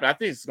that happen. I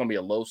think it's going to be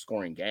a low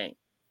scoring game.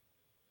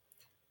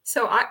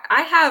 So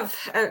I have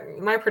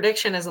my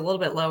prediction is a little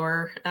bit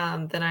lower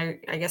than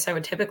I guess I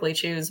would typically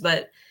choose,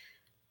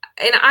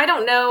 and I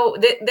don't know,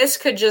 this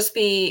could just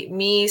be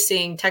me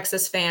seeing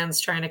Texas fans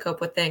trying to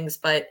cope with things,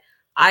 but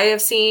I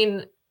have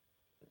seen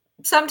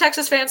some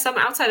Texas fans, some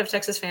outside of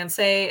Texas fans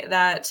say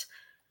that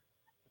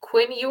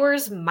Quinn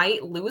Ewers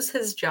might lose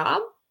his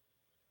job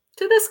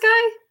to this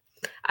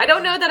guy. I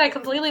don't know that I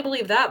completely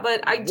believe that,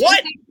 but I do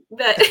think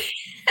that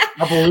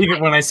I'll believe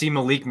it when I see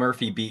Malik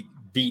Murphy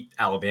beat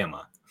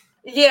Alabama.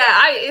 Yeah,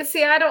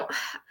 I don't,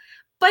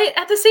 but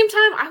at the same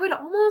time,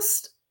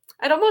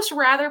 I'd almost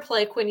rather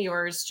play Quinn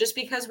Ewers just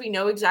because we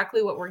know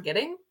exactly what we're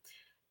getting.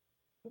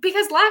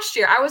 Because last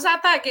year, I was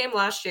at that game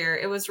last year.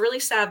 It was really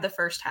sad the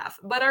first half,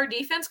 but our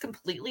defense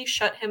completely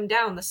shut him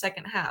down the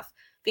second half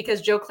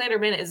because Joe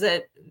Klanderman is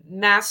a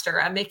master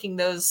at making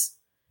those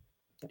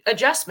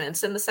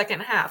adjustments in the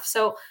second half.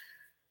 So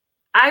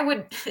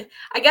I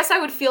guess I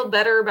would feel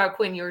better about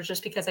Quinn Ewers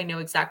just because I know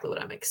exactly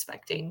what I'm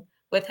expecting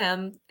with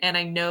him. And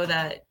I know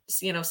that,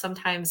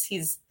 sometimes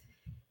he's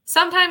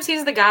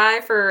the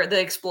guy for the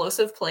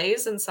explosive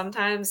plays and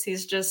sometimes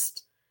he's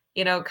just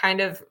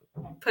kind of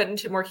put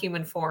into more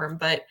human form.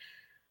 But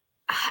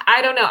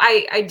I don't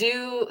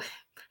know.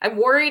 I'm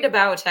worried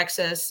about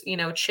Texas,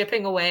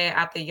 chipping away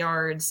at the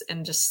yards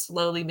and just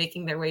slowly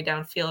making their way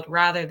downfield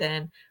rather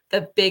than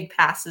the big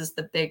passes,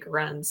 the big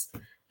runs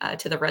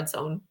to the red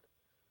zone.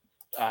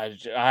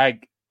 I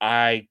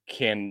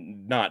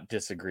cannot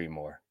disagree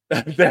more.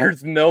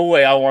 There's no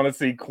way I want to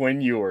see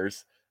Quinn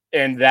Ewers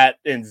and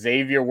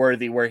Xavier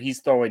Worthy where he's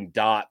throwing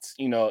dots.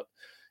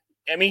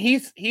 I mean,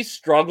 he's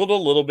struggled a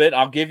little bit.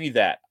 I'll give you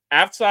that.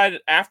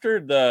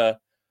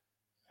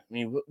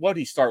 What did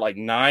he start, like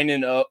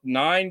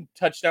 9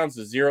 touchdowns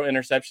to 0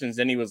 interceptions?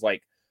 Then he was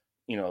like,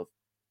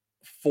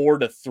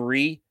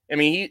 4-3. I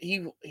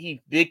mean,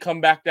 he did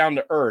come back down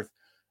to earth,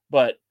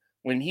 but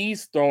when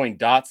he's throwing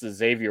dots to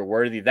Xavier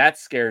Worthy, that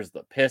scares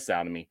the piss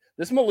out of me.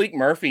 This Malik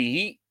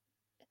Murphy,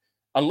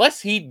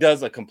 unless he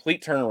does a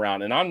complete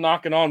turnaround, and I'm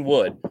knocking on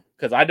wood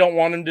because I don't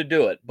want him to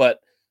do it,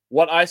 but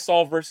what I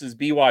saw versus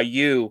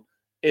BYU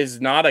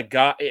is not a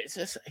guy.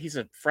 He's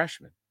a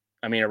freshman.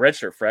 I mean, a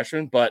redshirt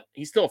freshman, but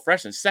he's still a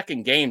freshman.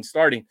 Second game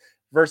starting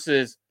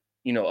versus,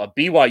 a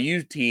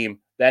BYU team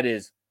that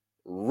is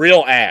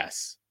real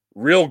ass,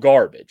 real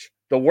garbage.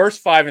 The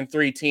worst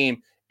 5-3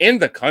 team in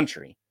the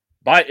country.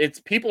 But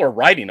people are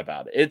writing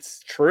about it. It's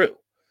true.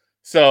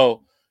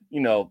 So,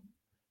 their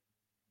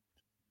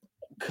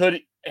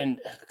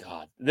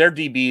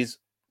DB's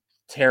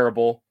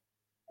terrible.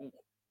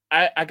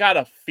 I got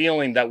a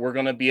feeling that we're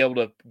going to be able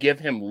to give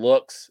him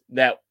looks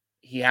that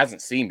he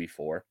hasn't seen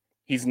before.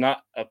 He's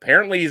not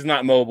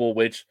mobile,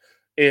 which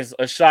is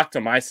a shock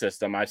to my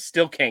system. I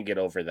still can't get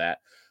over that.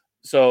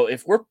 So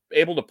if we're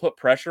able to put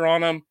pressure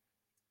on him,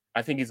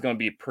 I think he's going to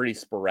be pretty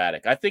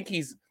sporadic. I think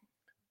he's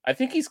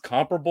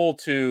comparable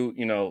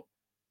to,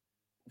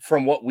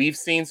 from what we've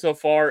seen so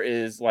far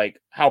is like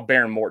how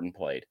Baron Morton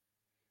played.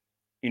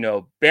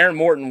 Baron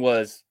Morton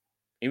was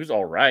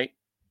all right.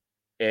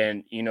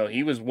 And,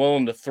 he was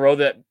willing to throw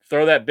that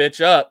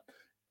bitch up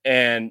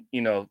and,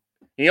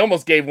 he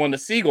almost gave one to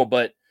Siegel,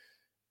 but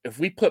if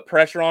we put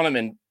pressure on him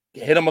and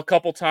hit him a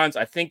couple times,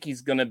 I think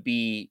he's going to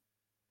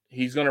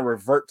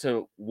revert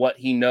to what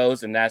he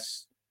knows. And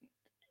that's,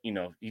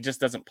 he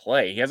just doesn't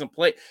play. He hasn't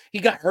played. He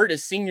got hurt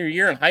his senior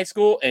year in high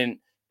school. And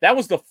that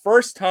was the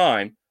first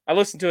time I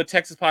listened to a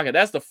Texas podcast.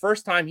 That's the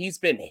first time he's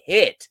been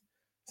hit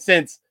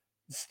since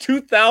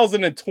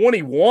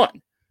 2021.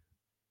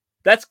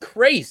 That's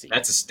crazy.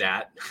 That's a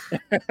stat.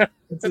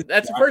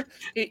 That's the first.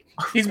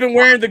 He's been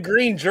wearing the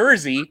green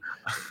jersey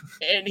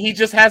and he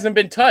just hasn't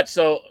been touched.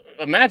 So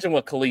imagine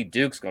what Khalid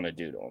Duke's going to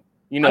do to him.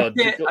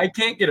 I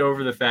can't get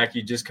over the fact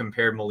you just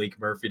compared Malik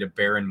Murphy to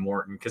Baron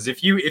Morton. Because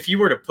if you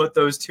were to put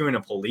those two in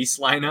a police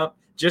lineup,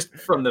 just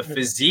from the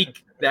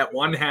physique that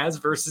one has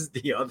versus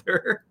the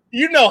other,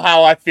 you know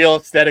how I feel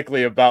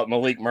aesthetically about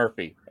Malik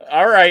Murphy.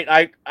 All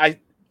right,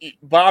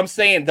 but I'm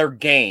saying their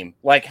game,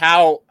 like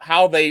how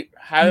I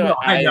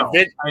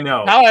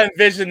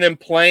envision them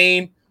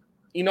playing.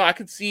 I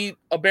could see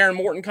a Baron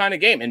Morton kind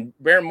of game, and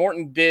Baron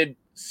Morton did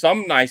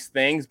some nice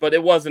things, but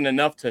it wasn't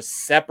enough to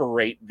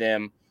separate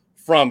them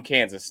from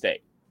Kansas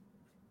State.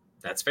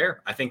 That's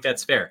fair. I think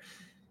that's fair.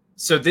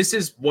 So this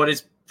is what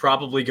is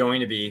probably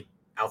going to be,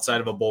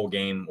 outside of a bowl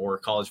game or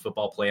college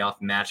football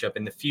playoff matchup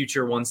in the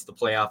future, once the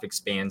playoff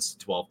expands to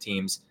 12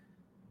 teams,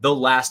 the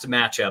last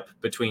matchup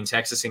between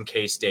Texas and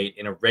K-State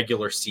in a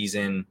regular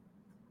season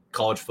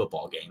college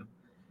football game.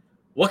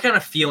 What kind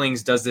of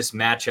feelings does this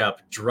matchup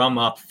drum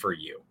up for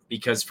you?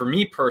 Because for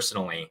me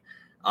personally,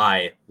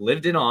 I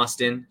lived in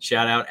Austin.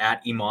 Shout out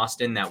at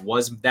 @EMAustin.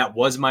 That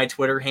was my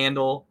Twitter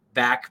handle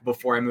back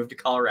before I moved to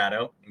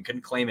Colorado and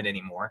couldn't claim it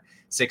anymore.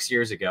 5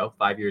 years ago.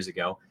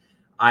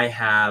 I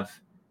have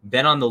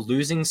been on the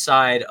losing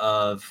side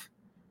of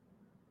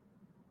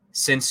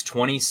since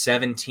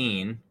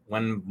 2017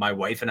 when my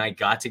wife and I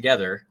got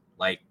together.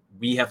 Like,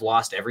 we have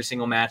lost every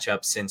single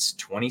matchup since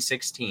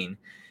 2016.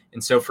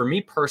 And so for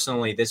me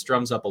personally, this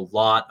drums up a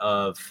lot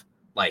of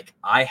like,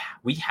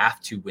 we have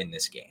to win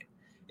this game.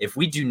 If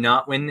we do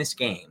not win this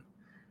game,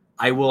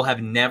 I will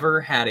have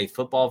never had a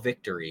football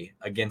victory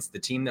against the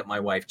team that my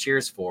wife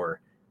cheers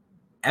for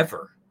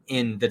ever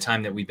in the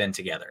time that we've been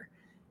together.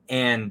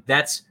 And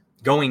that's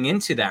going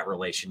into that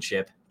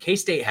relationship.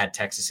 K-State had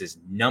Texas's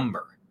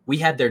number. We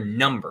had their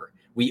number.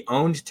 We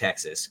owned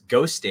Texas.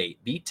 Go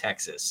State beat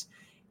Texas.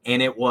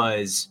 And it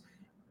was,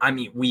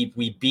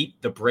 we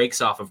beat the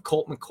brakes off of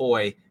Colt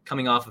McCoy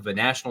coming off of a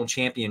national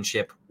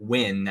championship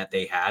win that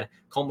they had.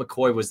 Colt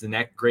McCoy was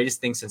the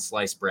greatest thing since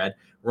sliced bread.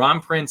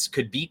 Ron Prince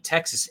could beat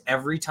Texas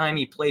every time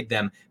he played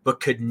them, but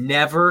could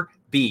never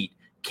beat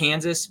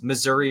Kansas,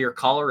 Missouri, or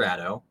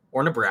Colorado,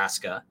 or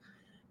Nebraska.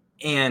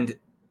 And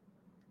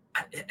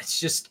it's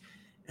just,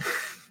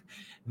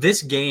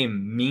 this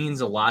game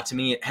means a lot to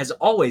me. It has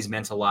always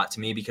meant a lot to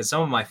me because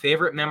some of my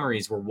favorite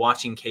memories were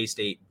watching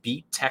K-State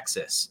beat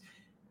Texas.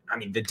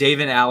 The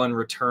David Allen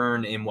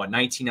return in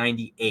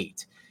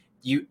 1998.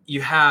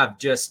 You have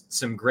just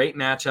some great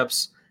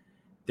matchups.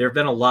 There have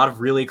been a lot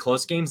of really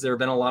close games. There have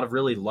been a lot of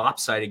really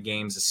lopsided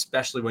games,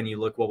 especially when you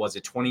look,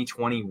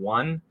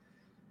 2021?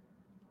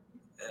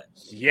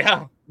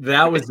 Yeah.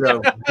 That was a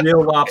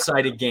real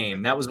lopsided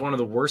game. That was one of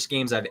the worst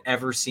games I've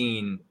ever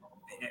seen.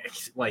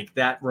 Like,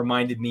 that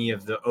reminded me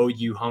of the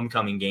OU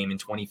homecoming game in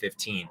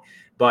 2015.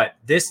 But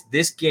this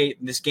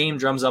game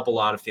drums up a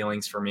lot of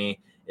feelings for me.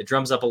 It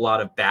drums up a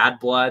lot of bad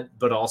blood,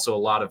 but also a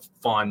lot of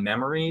fond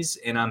memories.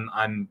 And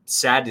I'm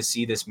sad to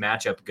see this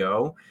matchup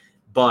go.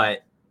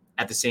 But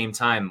at the same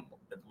time,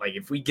 like,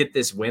 if we get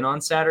this win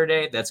on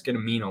Saturday, that's going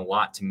to mean a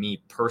lot to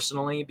me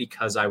personally,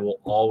 because I will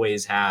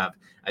always have,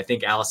 I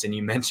think, Allison,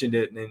 you mentioned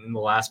it in the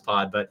last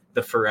pod, but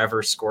the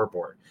forever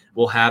scoreboard.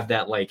 We'll have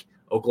that, like,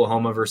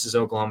 Oklahoma versus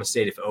Oklahoma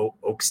State. If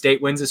Oak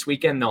State wins this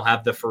weekend, they'll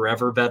have the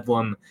forever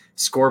Bedlam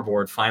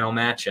scoreboard final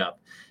matchup.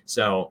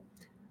 So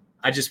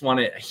I just want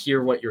to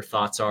hear what your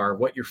thoughts are,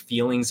 what your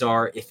feelings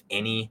are, if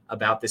any,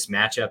 about this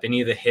matchup,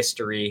 any of the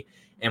history,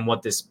 and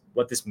what this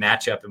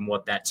matchup and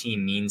what that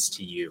team means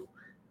to you,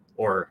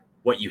 or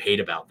what you hate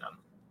about them.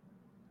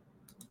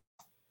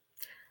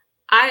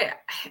 I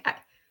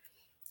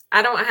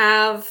don't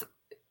have.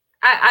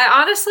 I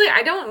honestly,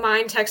 I don't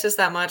mind Texas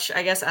that much,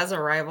 I guess, as a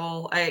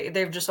rival.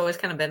 They've just always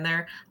kind of been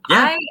there. Yeah.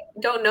 I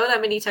don't know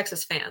that many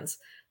Texas fans.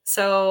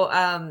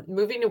 So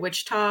moving to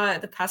Wichita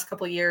the past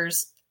couple of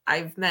years,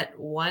 I've met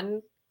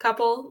one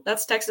couple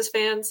that's Texas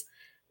fans,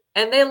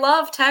 and they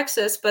love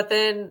Texas, but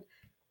then,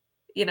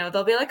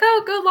 they'll be like,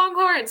 oh, go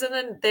Longhorns, and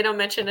then they don't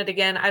mention it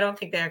again. I don't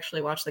think they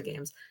actually watch the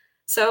games.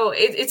 So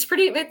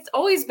it's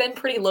always been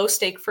pretty low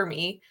stake for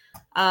me.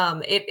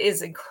 It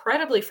is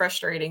incredibly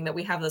frustrating that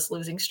we have this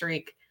losing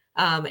streak.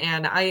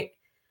 And I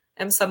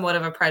am somewhat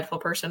of a prideful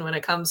person when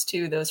it comes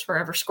to those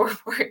forever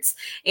scoreboards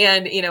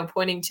and,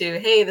 pointing to,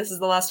 hey, this is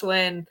the last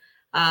win.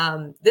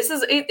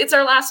 It's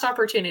our last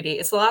opportunity.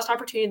 It's the last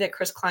opportunity that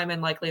Chris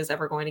Kleiman likely is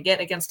ever going to get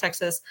against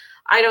Texas.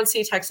 I don't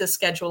see Texas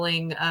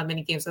scheduling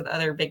many games with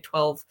other Big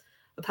 12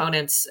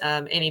 opponents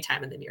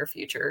anytime in the near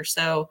future.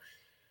 So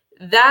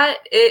that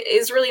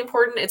is really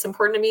important. It's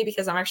important to me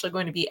because I'm actually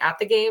going to be at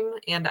the game,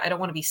 and I don't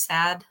want to be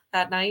sad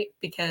that night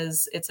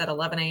because it's at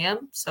 11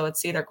 a.m. So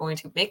it's either going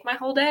to make my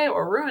whole day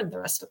or ruin the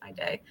rest of my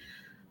day.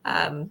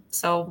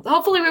 So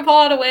hopefully we pull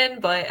out a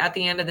win, but at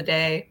the end of the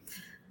day,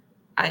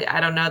 I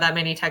don't know that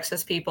many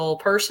Texas people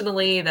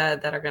personally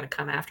that are going to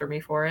come after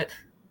me for it.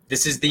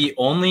 This is the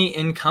only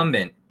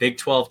incumbent Big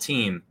 12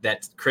 team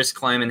that Chris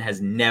Kleiman has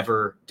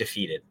never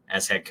defeated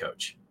as head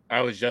coach. I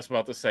was just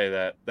about to say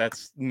that.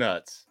 That's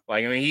nuts.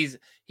 Like, I mean,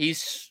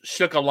 he's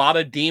shook a lot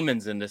of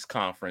demons in this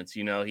conference.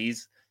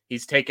 He's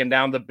taken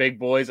down the big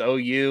boys,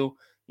 OU.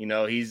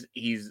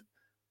 He's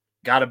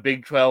got a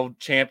Big 12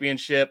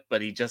 championship,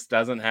 but he just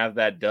doesn't have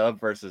that dub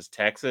versus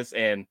Texas.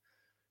 And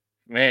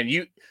man,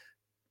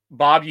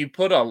 Bob, you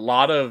put a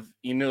lot of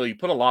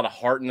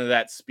heart into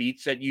that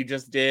speech that you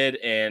just did,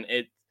 and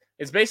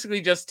it's basically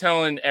just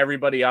telling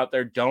everybody out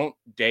there, don't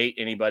date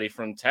anybody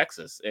from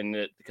Texas,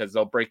 because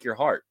they'll break your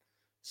heart.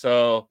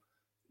 So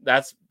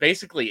that's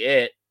basically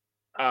it.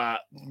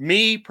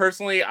 Me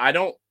personally, I'm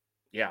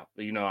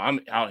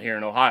out here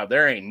in Ohio.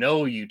 There ain't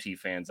no UT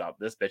fans out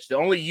this bitch. The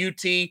only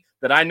UT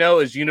that I know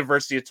is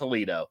University of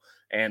Toledo,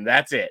 and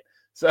that's it.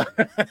 So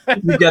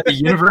you've got the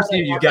university,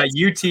 you've got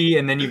UT,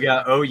 and then you've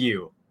got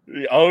OU.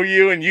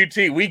 OU and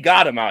UT, we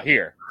got them out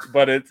here,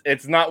 but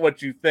it's not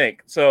what you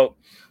think. So,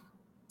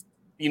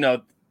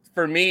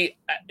 for me,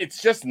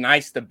 it's just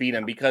nice to beat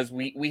them because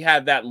we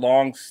had that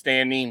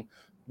long-standing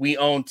 "We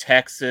own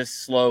Texas"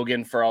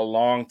 slogan for a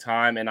long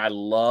time, and I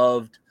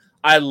loved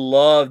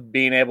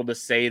being able to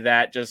say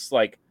that, just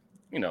like,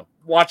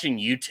 watching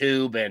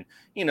YouTube and,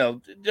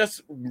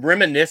 just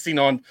reminiscing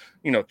on,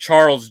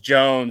 Charles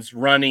Jones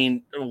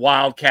running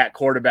Wildcat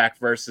quarterback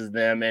versus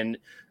them. And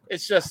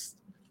it's just,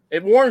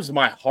 it warms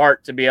my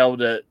heart to be able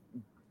to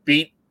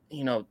beat,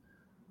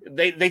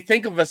 they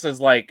think of us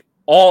as like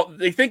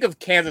they think of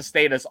Kansas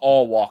State as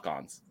all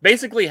walk-ons.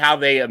 Basically how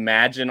they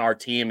imagine our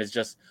team is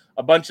just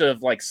a bunch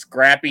of like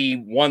scrappy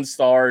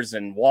 1-stars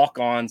and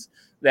walk-ons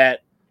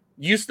that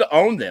used to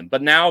own them.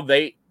 But now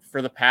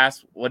for the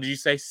past, what did you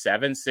say,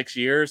 6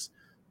 years,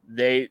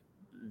 they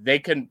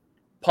can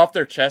puff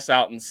their chests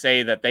out and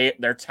say that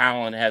their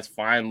talent has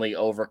finally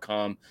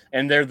overcome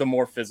and they're the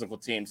more physical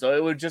team. So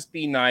it would just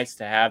be nice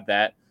to have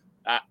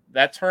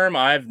that term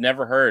I've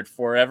never heard,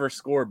 forever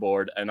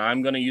scoreboard, and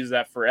I'm going to use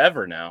that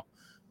forever now.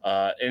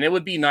 And it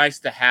would be nice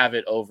to have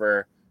it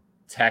over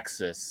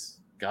Texas.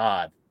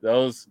 God,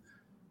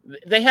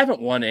 they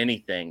haven't won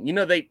anything.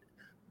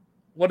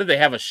 What did they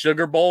have, a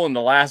Sugar Bowl in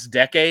the last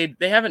decade?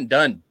 They haven't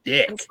done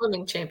dick. And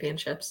swimming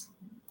championships.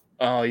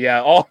 Oh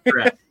yeah, all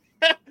correct.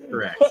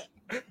 Correct.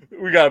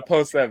 We got to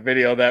post that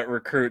video, that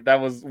recruit.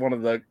 That was one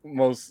of the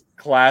most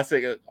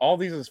classic. All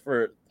these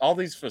for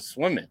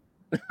swimming.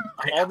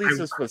 All these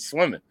is for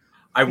swimming.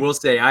 I will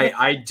say,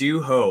 I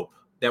do hope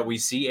that we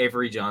see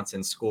Avery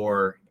Johnson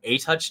score a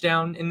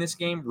touchdown in this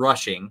game,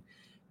 rushing,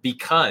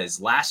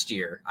 because last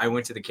year I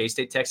went to the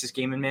K-State Texas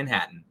game in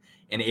Manhattan,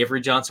 and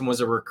Avery Johnson was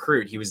a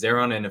recruit. He was there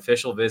on an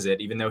official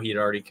visit, even though he had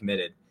already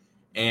committed.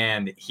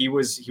 And he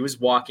was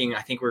walking,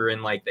 I think we were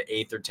in like the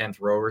 8th or 10th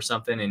row or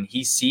something, and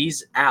he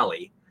sees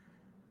Allie,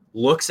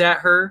 looks at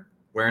her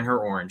wearing her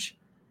orange,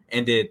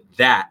 and did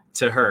that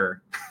to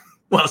her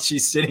while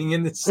she's sitting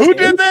in the Who stand.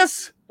 did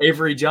this?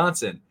 Avery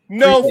Johnson.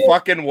 No Appreciate it.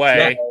 fucking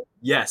way. Yeah.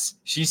 Yes,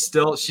 she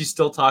still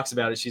talks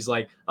about it. She's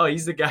like, "Oh,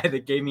 he's the guy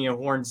that gave me a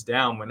horns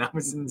down when I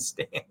was in the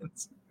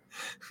stands."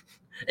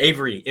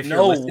 Avery, if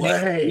you're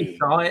listening, we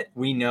saw it,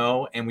 we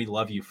know, and we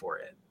love you for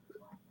it.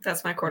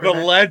 That's my The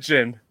quarterback.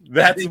 legend.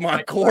 That's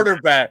my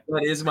quarterback.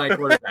 That is my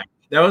quarterback.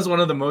 That was one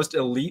of the most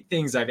elite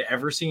things I've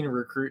ever seen a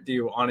recruit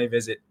do on a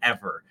visit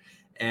ever.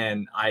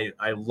 And I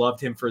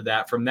loved him for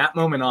that. From that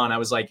moment on, I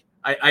was like,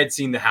 I'd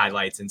seen the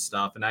highlights and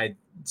stuff, and I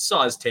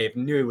saw his tape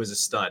and knew he was a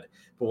stud.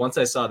 But once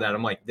I saw that,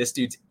 I'm like, this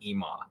dude's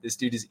EMAW. This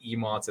dude is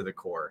EMAW to the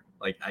core.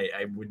 Like,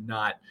 I would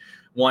not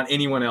want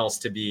anyone else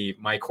to be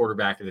my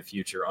quarterback of the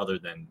future other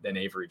than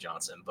Avery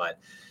Johnson. But,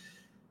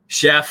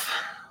 Chef,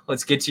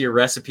 let's get to your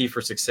recipe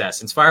for success.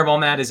 Since Fireball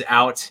Matt is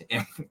out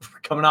and we're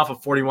coming off a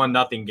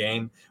 41-0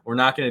 game, we're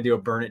not going to do a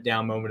burn it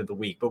down moment of the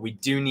week, but we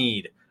do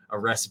need a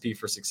recipe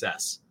for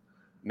success.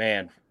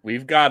 Man,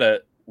 we've got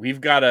to,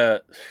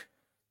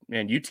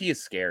 man, UT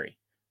is scary.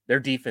 Their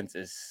defense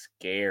is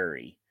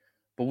scary,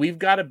 but we've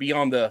got to be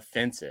on the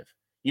offensive.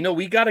 You know,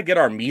 we got to get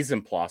our mise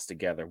en place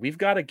together. We've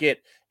got to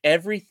get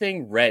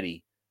everything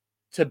ready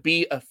to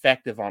be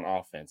effective on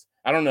offense.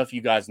 I don't know if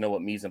you guys know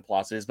what mise en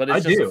place is, but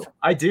it's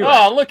I do.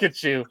 Oh, look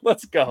at you.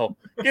 Let's go.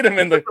 Get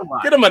him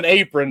get him an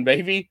apron,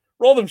 baby.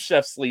 Roll them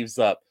chef sleeves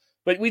up.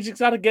 But we just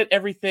got to get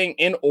everything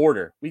in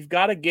order. We've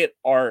got to get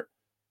our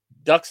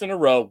ducks in a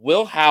row.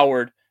 Will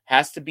Howard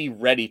has to be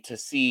ready to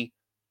see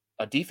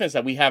a defense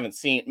that we haven't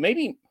seen.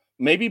 Maybe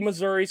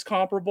Missouri's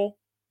comparable.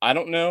 I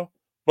don't know.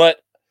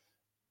 But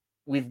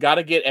we've got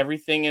to get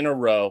everything in a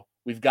row.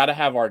 We've got to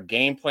have our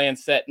game plan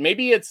set.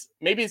 Maybe it's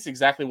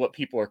exactly what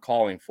people are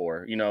calling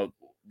for, you know,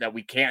 that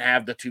we can't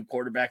have the 2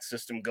 quarterback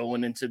system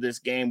going into this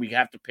game. We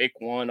have to pick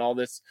one, all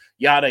this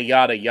yada,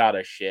 yada,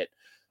 yada shit.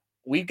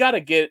 We got to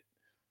get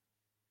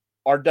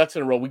our ducks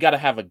in a row. We got to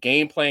have a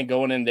game plan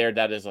going in there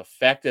that is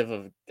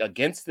effective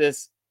against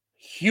this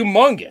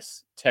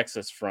humongous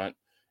Texas front.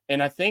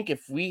 And I think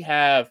if we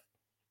have,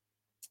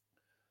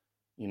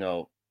 you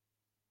know,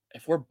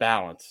 if we're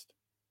balanced,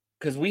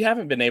 because we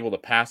haven't been able to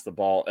pass the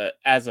ball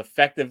as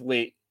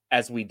effectively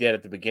as we did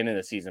at the beginning of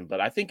the season. But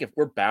I think if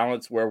we're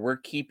balanced where we're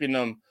keeping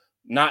them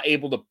not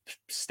able to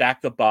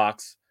stack the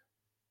box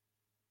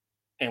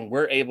and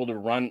we're able to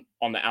run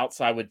on the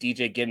outside with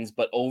DJ Giddens,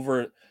 but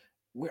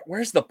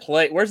where's the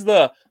play? Where's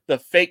the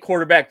fake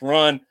quarterback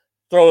run?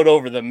 Throw it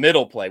over the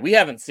middle play. We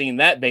haven't seen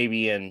that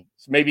baby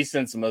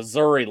since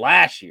Missouri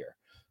last year.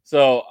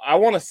 So I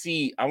want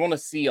to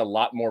see a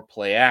lot more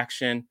play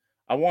action.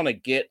 I want to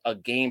get a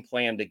game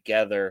plan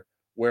together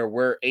where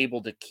we're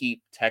able to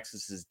keep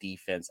Texas's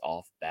defense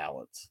off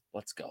balance.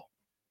 Let's go.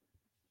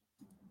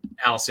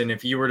 Alison,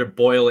 if you were to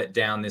boil it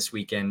down this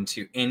weekend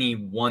to any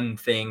one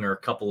thing or a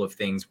couple of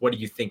things, what do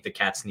you think the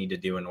Cats need to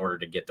do in order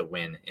to get the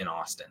win in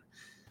Austin?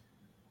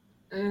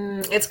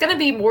 It's going to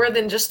be more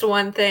than just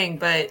one thing,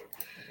 but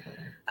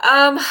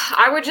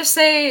I would just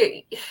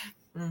say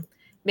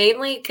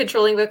mainly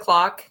controlling the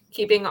clock,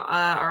 keeping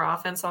our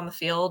offense on the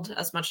field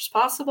as much as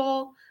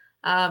possible,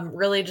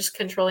 really just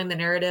controlling the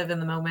narrative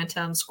and the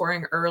momentum,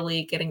 scoring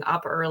early, getting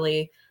up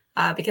early,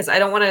 because I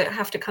don't want to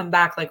have to come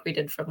back like we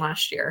did from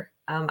last year.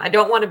 I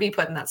don't want to be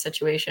put in that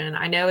situation.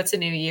 I know it's a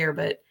new year,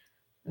 but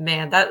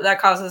man, that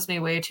causes me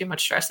way too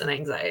much stress and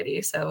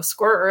anxiety. So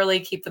score early,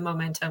 keep the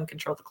momentum,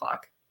 control the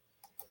clock.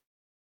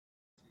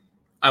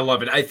 I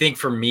love it. I think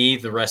for me,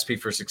 the recipe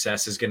for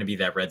success is going to be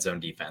that red zone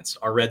defense.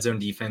 Our red zone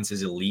defense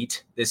is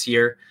elite this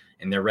year,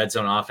 and their red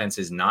zone offense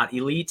is not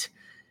elite.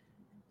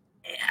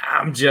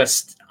 I'm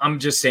just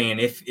saying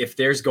if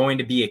there's going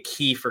to be a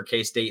key for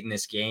K-State in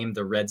this game,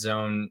 the red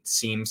zone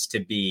seems to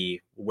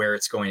be where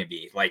it's going to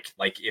be. Like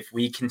if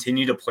we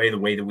continue to play the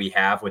way that we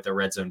have with the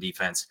red zone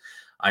defense,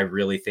 I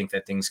really think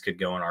that things could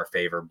go in our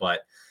favor.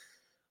 But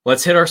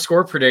let's hit our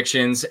score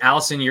predictions.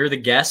 Alison, you're the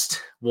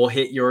guest. We'll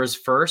hit yours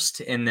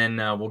first, and then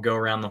we'll go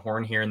around the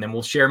horn here, and then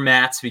we'll share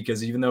Matt's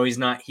because even though he's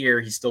not here,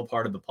 he's still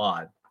part of the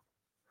pod.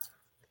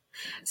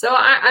 So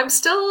I'm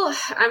still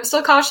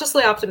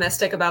cautiously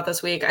optimistic about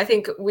this week. I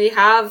think we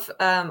have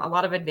a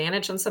lot of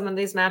advantage in some of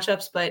these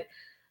matchups, but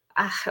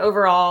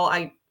overall,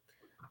 I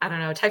don't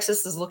know.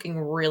 Texas is looking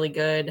really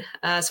good.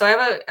 So I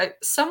have a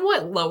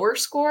somewhat lower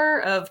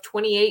score of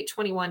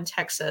 28-21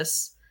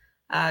 Texas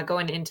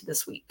going into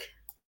this week.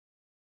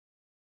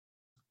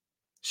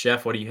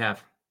 Chef, what do you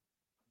have?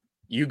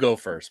 You go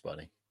first,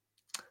 buddy.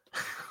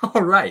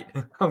 All right.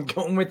 I'm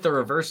going with the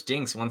reverse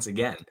jinx once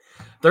again.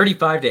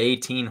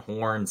 35-18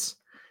 Horns.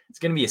 It's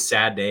going to be a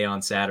sad day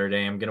on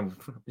Saturday.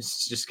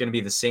 It's just going to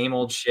be the same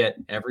old shit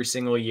every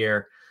single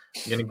year.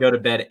 I'm going to go to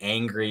bed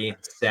angry,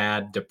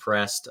 sad,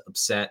 depressed,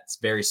 upset. It's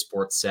very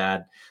sports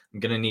sad. I'm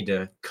going to need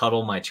to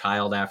cuddle my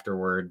child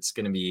afterward. It's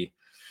going to be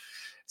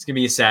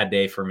a sad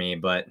day for me,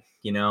 but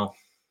you know,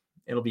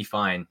 it'll be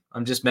fine.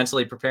 I'm just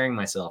mentally preparing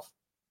myself.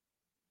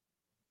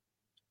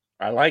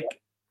 I like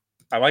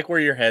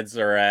where your heads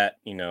are at,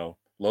 you know,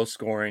 low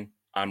scoring.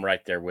 I'm right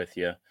there with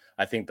you.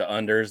 I think the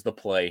under is the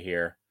play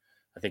here.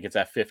 I think it's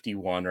at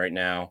 51 right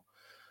now.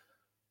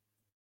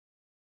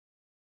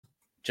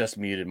 just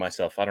muted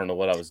myself. I don't know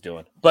what I was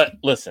doing. But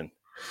listen,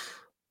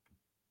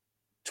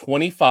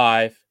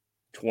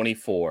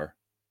 25-24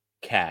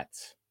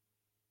 Cats.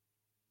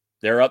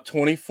 They're up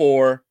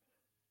 24.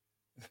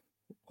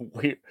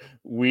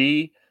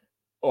 We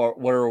or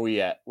where are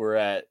we at? We're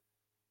at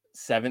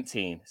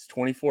 17. It's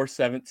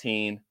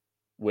 24-17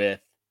 with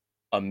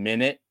a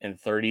minute and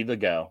 30 to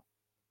go.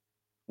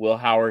 Will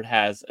Howard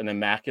has an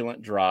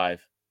immaculate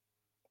drive,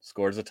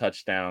 scores a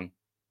touchdown.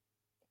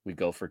 We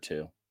go for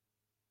 2.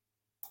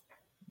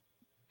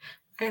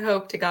 I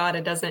hope to God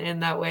it doesn't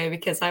end that way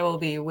because I will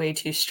be way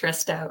too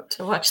stressed out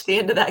to watch the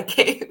end of that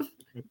game.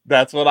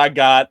 That's what I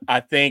got. I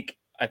think,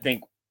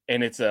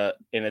 and it's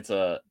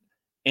a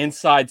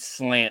inside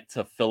slant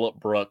to Phillip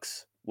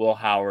Brooks. Will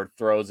Howard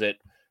throws it,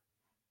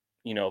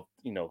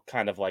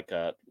 kind of like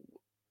a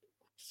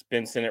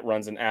spins in it,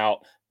 runs an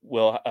out.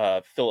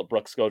 Phillip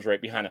Brooks goes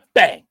right behind him.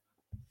 Bang!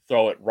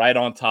 Throw it right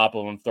on top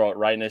of him. Throw it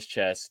right in his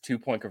chest.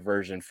 2-point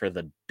conversion for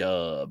the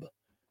dub.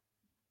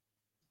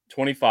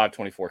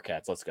 25-24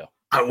 Cats. Let's go.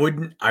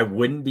 I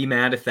wouldn't be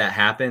mad if that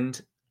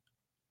happened.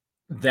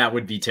 That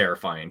would be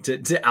terrifying.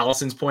 To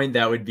Allison's point,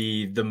 that would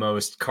be the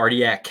most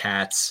cardiac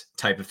Cats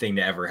type of thing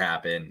to ever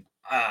happen.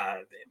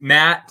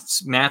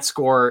 Matt's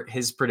score,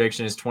 his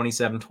prediction is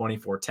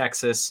 27-24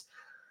 Texas.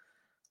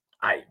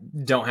 I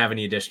don't have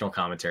any additional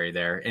commentary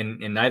there, and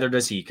neither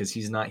does he because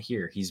he's not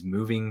here. He's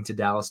moving to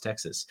Dallas,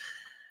 Texas.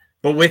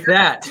 But with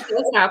that, if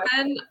this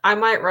happen, I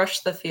might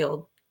rush the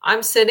field.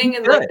 I'm sitting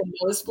in like the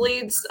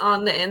nosebleeds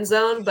on the end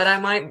zone, but I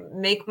might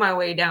make my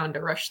way down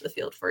to rush the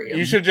field for you.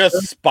 You should just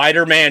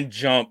Spider-Man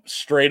jump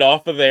straight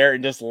off of there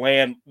and just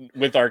land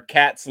with our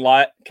Cat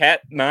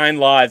 9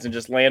 lives and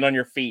just land on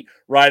your feet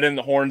right in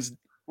the horns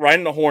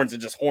and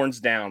just horns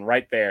down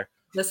right there.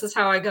 This is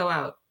how I go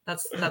out.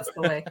 That's the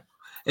way.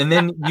 And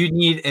then you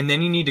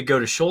need to go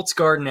to Schultz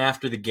Garden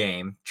after the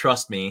game.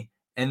 Trust me.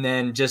 And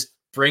then just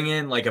bring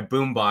in like a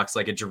boombox,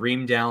 like a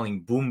Dream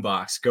Dowling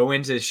boombox. Go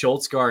into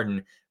Schultz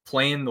Garden,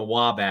 playing the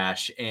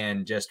Wabash,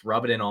 and just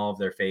rub it in all of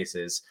their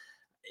faces.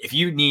 If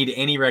you need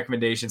any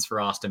recommendations for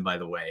Austin, by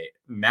the way,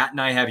 Matt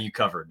and I have you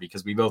covered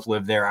because we both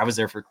lived there. I was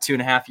there for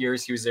 2.5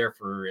 years. He was there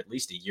for at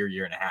least a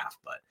year and a half.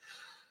 But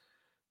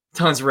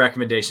tons of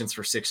recommendations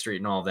for 6th Street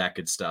and all of that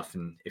good stuff.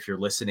 And if you're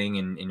listening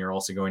and you're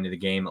also going to the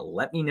game,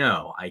 let me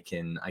know. I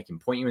can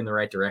point you in the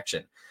right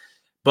direction.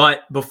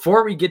 But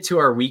before we get to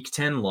our Week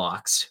 10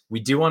 locks, we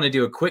do want to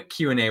do a quick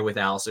Q&A with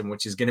Allison,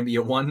 which is going to be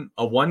a one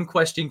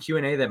question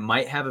Q&A that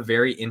might have a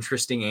very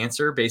interesting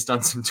answer based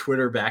on some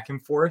Twitter back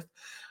and forth.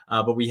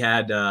 But we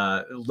had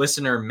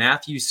listener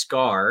Matthew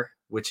Scar,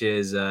 which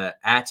is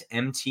at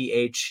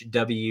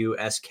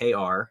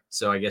MTHWSKR.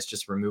 So I guess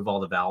just remove all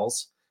the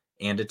vowels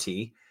and a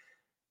T.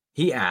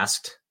 He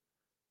asked,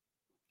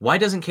 why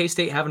doesn't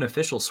K-State have an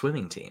official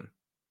swimming team?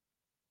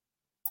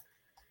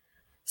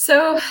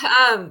 So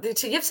to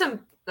give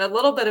a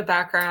little bit of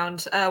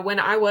background, when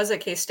I was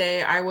at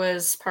K-State, I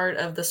was part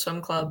of the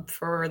swim club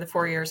for the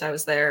 4 years I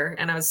was there,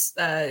 and I was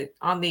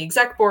on the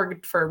exec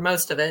board for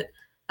most of it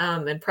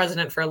and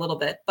president for a little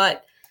bit.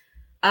 But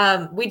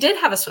we did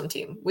have a swim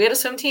team. We had a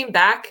swim team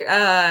back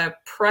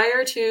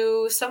prior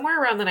to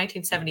somewhere around the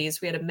 1970s.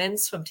 We had a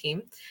men's swim team,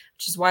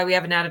 which is why we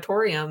have an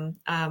natatorium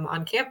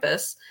on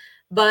campus.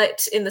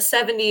 But in the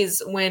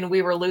 70s, when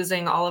we were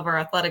losing all of our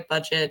athletic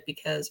budget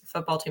because our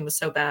football team was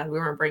so bad, we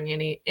weren't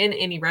bringing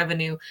any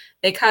revenue,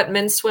 they cut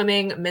men's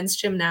swimming, men's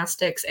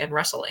gymnastics, and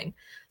wrestling.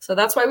 So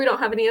that's why we don't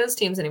have any of those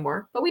teams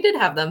anymore. But we did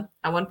have them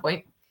at one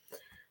point.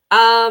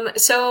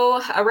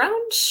 So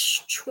around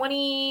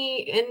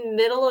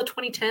middle of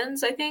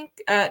 2010s, I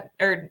think,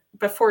 or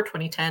before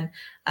 2010,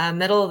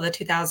 middle of the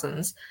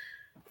 2000s,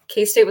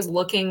 K-State was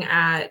looking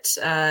at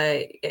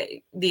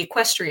the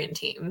equestrian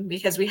team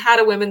because we had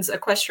a women's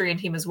equestrian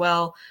team as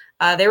well.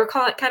 They were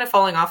kind of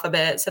falling off a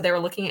bit, so they were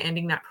looking at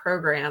ending that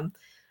program.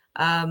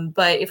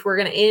 But if we're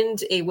going to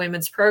end a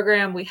women's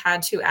program, we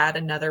had to add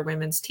another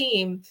women's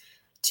team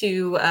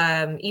to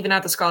even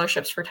out the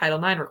scholarships for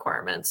Title IX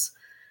requirements.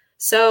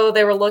 So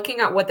they were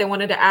looking at what they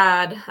wanted to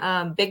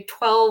add. Big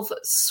 12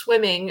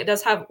 swimming, it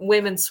does have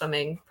women's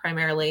swimming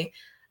primarily.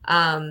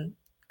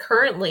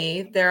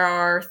 Currently, there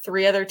are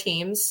 3 other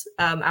teams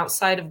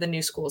outside of the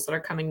new schools that are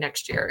coming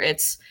next year.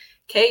 It's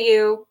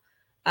KU,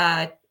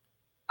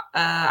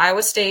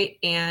 Iowa State,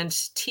 and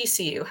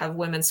TCU have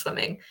women's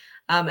swimming.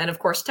 And of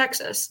course,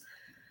 Texas.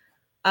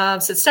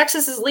 Since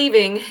Texas is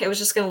leaving, it was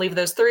just going to leave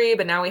those 3,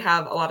 but now we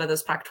have a lot of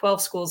those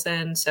Pac-12 schools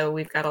in, so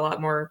we've got a lot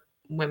more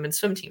women's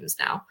swim teams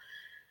now.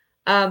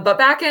 But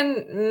back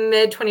in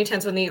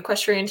mid-2010s, when the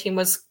equestrian team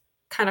was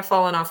kind of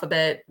fallen off a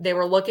bit, they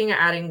were looking at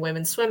adding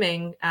women's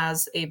swimming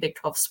as a Big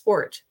 12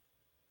 sport.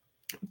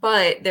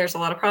 But there's a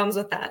lot of problems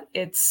with that.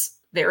 It's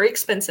very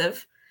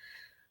expensive.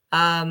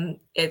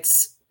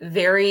 It's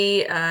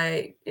very,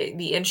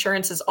 the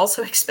insurance is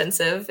also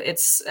expensive.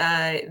 It's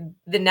the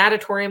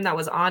natatorium that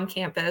was on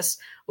campus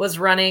was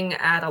running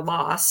at a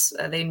loss.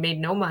 They made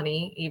no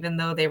money, even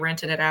though they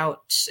rented it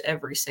out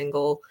every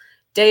single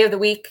day of the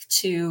week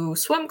to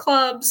swim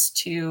clubs,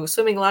 to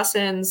swimming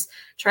lessons,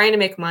 trying to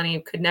make money,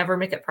 could never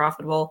make it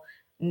profitable.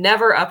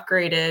 never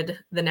upgraded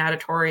the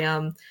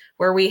natatorium,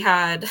 where we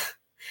had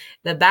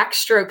the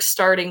backstroke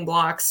starting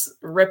blocks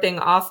ripping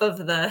off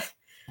of the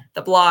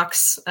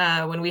blocks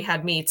when we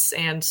had meets,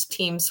 and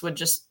teams would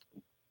just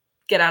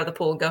get out of the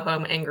pool and go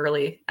home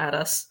angrily at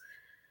us.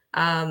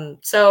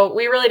 So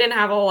we really didn't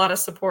have a lot of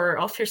support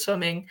all through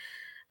swimming.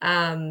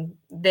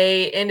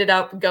 They ended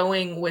up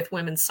going with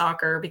women's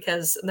soccer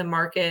because the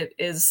market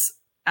is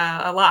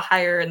a lot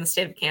higher in the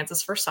state of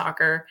Kansas for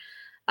soccer.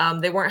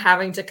 They weren't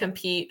having to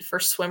compete for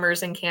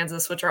swimmers in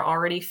Kansas, which are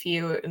already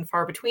few and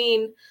far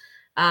between.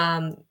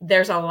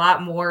 There's a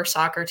lot more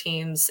soccer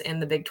teams in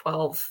the Big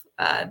 12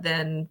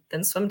 than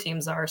swim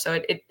teams are.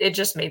 So it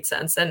just made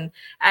sense. And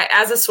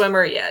as a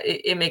swimmer, yeah,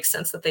 it makes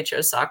sense that they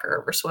chose soccer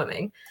over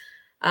swimming.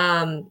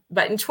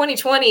 But in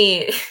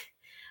 2020,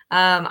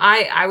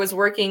 I was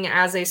working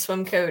as a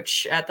swim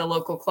coach at the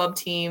local club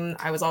team.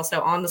 I was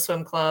also on the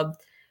swim club.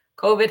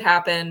 COVID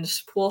happened,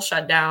 pool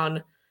shut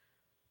down.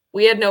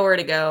 We had nowhere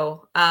to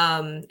go.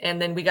 And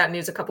then we got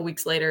news a couple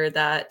weeks later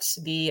that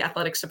the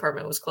athletics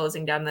department was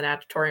closing down the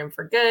natatorium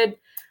for good.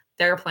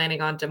 They're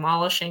planning on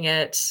demolishing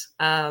it.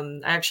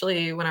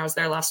 Actually, when I was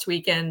there last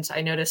weekend,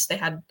 I noticed they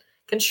had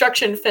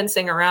construction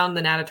fencing around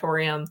the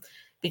natatorium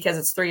because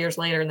it's 3 years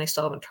later and they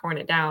still haven't torn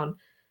it down.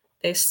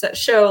 They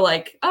show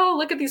like, oh,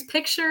 look at these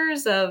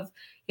pictures of,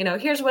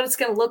 here's what it's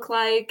going to look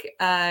like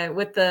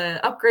with the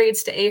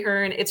upgrades to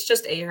Ahern. It's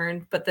just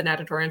Ahern, but the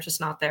natatorium's just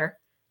not there.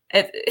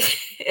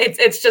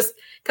 It's just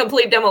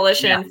complete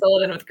demolition, fill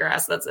it in with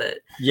grass. That's it.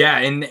 Yeah,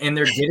 and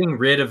they're getting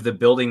rid of the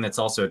building that's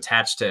also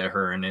attached to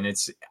Ahern, and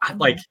it's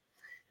like,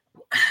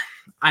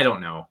 I don't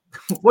know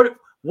what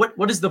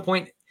is the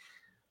point.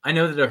 I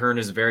know that Ahern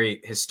is a very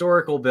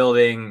historical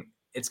building.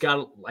 It's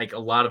got like a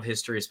lot of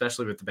history,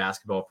 especially with the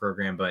basketball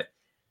program, but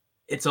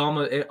it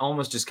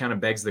almost just kind of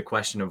begs the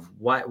question of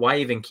why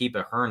even keep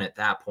Ahern at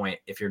that point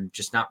if you're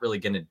just not really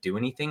going to do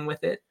anything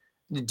with it.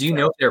 Do you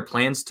know if there are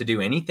plans to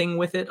do anything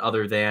with it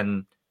other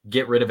than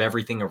get rid of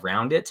everything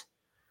around it?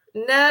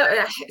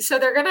 No, so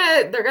they're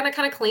gonna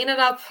kind of clean it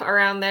up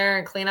around there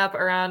and clean up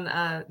around.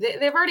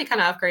 They've already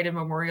kind of upgraded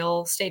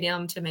Memorial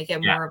Stadium to make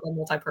it more of a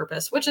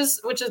multi-purpose, which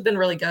has been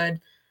really good.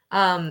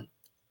 All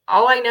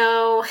I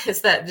know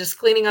is that just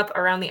cleaning up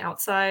around the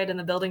outside and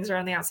the buildings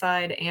around the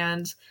outside,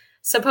 and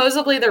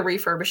supposedly they're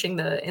refurbishing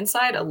the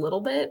inside a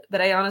little bit, but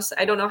I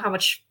don't know how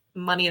much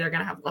money they're going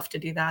to have left to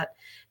do that.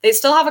 They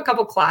still have a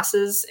couple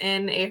classes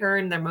in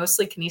Ahern. They're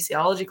mostly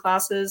kinesiology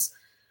classes.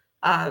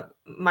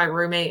 My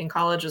roommate in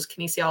college was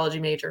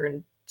kinesiology major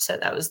and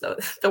said that was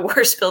the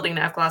worst building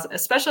to have class,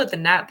 especially at the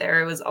Nat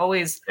there. It was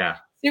always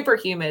super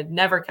humid,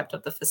 never kept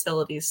up the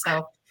facilities.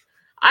 So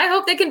I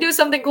hope they can do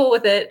something cool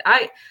with it.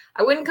 I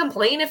wouldn't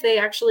complain if they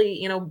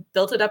actually,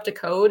 built it up to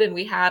code and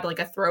we had like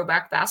a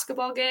throwback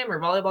basketball game or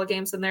volleyball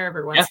games in there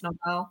every once in a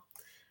while.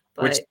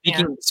 But,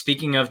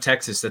 speaking of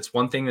Texas, that's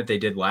one thing that they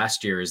did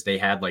last year is they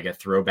had like a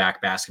throwback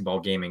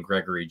basketball game in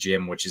Gregory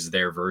Gym, which is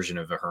their version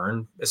of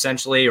Ahern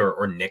essentially,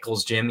 or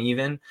Nichols Gym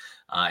even,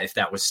 if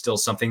that was still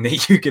something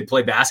that you could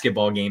play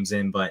basketball games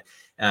in. But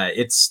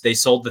they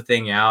sold the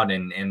thing out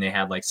and they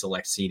had like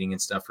select seating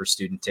and stuff for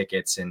student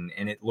tickets. And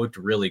it looked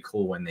really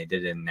cool when they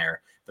did it in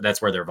there. But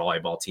that's where their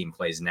volleyball team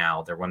plays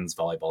now, their women's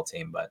volleyball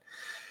team. But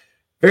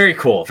very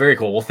cool. Very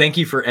cool. Well, thank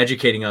you for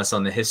educating us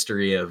on the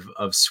history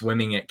of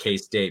swimming at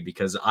K-State,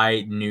 because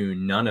I knew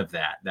none of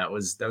that. That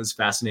was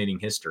fascinating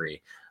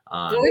history.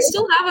 We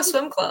still have a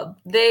swim club.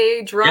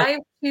 They drive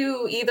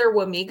to either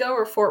Wamego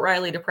or Fort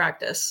Riley to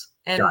practice.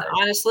 And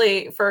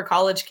honestly, for a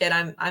college kid,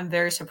 I'm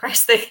very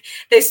surprised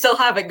they still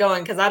have it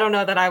going, because I don't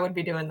know that I would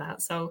be doing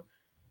that. So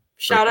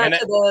shout out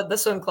to the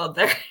swim club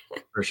there.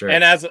 For sure.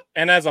 And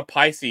as a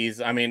Pisces,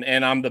 I mean,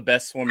 and I'm the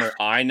best swimmer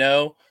I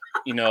know,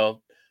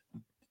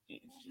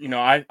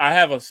 I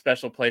have a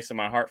special place in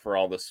my heart for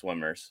all the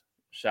swimmers.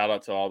 Shout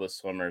out to all the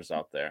swimmers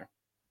out there.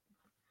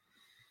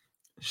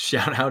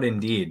 Shout out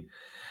indeed.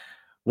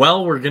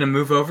 Well, we're going to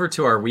move over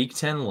to our Week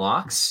 10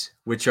 locks,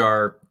 which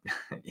are,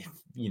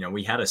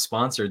 we had a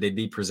sponsor, they'd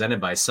be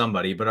presented by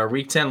somebody, but our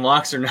Week 10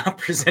 locks are not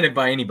presented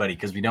by anybody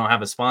because we don't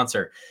have a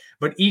sponsor.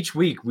 But each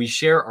week we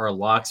share our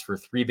locks for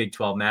 3 Big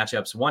 12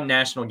 matchups, 1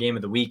 national game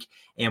of the week,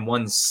 and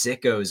 1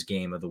 sickos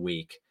game of the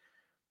week.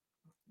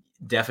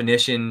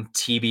 Definition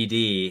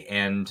TBD,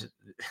 and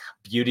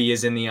beauty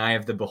is in the eye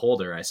of the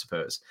beholder, I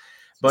suppose.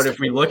 But if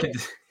we look at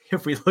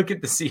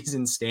the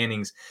season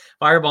standings,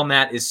 Fireball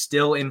Matt is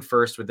still in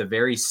first with a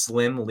very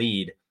slim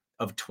lead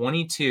of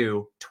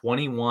 22,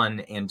 21,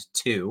 and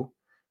 2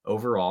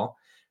 overall.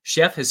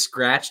 Chef has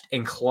scratched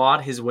and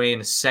clawed his way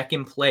into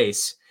second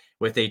place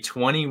with a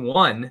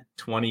 21,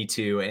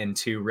 22, and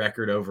 2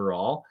 record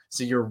overall.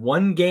 So you're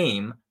 1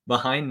 game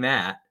behind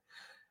Matt.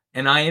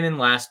 And I am in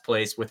last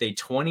place with a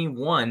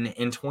 21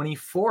 and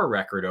 24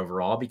 record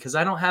overall, because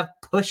I don't have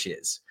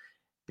pushes,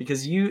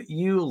 because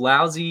you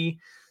lousy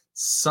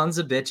sons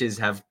of bitches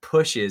have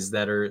pushes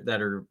that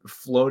are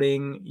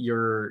floating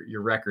your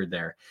record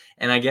there.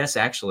 And I guess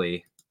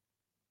actually,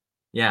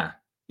 these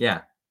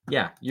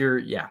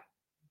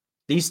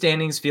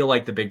standings feel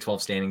like the Big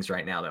 12 standings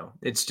right now, though.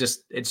 It's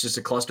just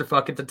a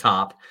clusterfuck at the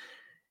top.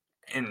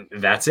 And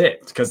that's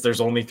it, because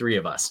there's only 3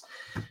 of us.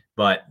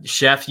 But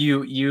Chef,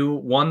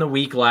 you won the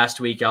week last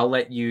week. I'll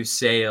let you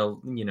say a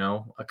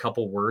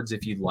couple words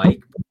if you'd like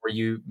before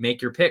you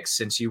make your picks,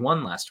 since you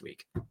won last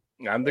week.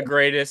 I'm the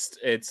greatest.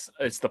 It's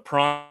the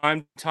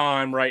prime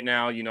time right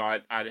now.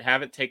 I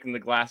haven't taken the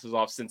glasses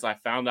off since I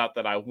found out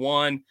that I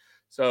won.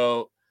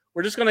 So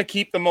we're just gonna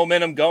keep the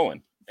momentum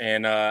going.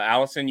 And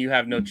Allison, you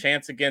have no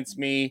chance against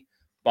me.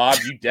 Bob,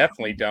 you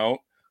definitely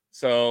don't.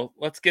 So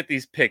let's get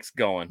these picks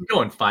going. I'm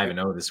going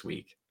 5-0 this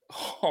week.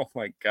 Oh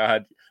my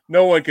God.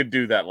 No one could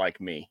do that like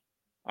me.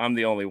 I'm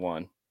the only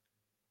one.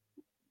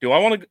 Do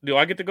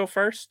I get to go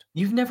first?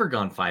 You've never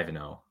gone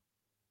 5-0.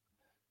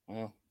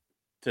 Well,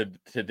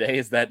 today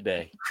is that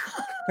day.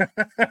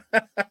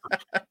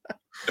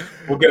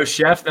 We'll go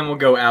Chef, then we'll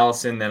go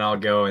Allison, then I'll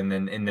go, and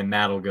then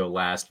Matt will go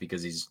last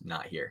because he's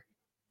not here.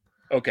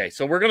 Okay,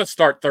 so we're gonna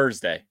start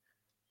Thursday.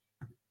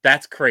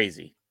 That's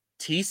crazy.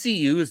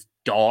 TCU is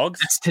dogs.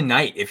 That's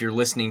tonight if you're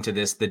listening to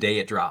this the day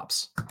it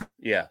drops.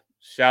 Yeah.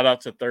 Shout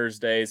out to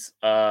Thursdays.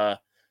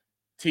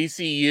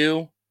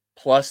 TCU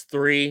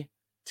 +3.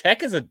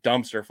 Tech is a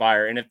dumpster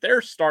fire, and if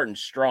they're starting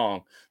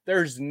strong,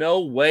 there's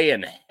no way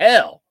in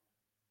hell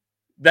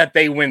that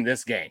they win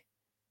this game.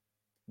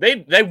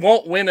 They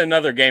won't win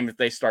another game if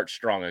they start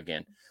strong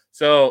again.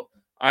 So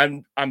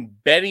I'm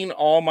betting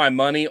all my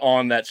money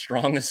on that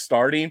strongest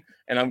starting,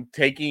 and I'm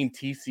taking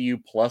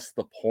TCU plus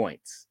the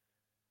points.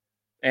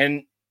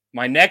 And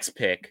my next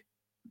pick,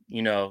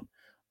 I'm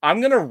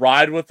gonna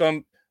ride with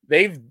them.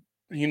 They've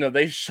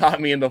shot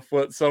me in the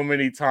foot so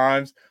many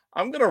times.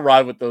 I'm gonna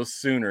ride with those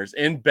Sooners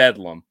in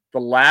Bedlam. The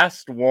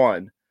last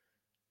one,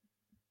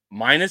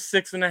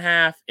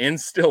 -6.5 in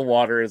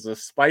Stillwater, is a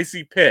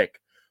spicy pick,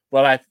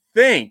 but I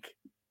think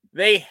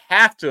they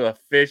have to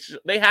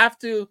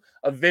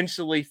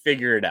eventually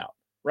figure it out,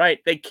 right?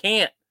 They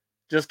can't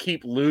just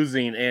keep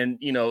losing and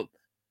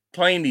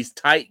playing these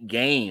tight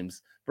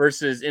games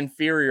versus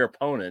inferior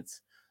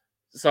opponents.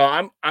 So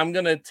I'm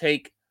gonna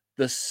take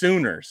the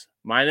Sooners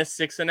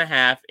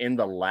 -6.5 in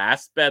the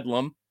last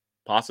Bedlam,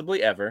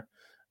 possibly ever,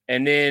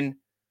 and then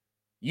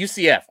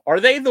UCF. Are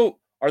they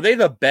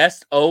the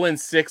best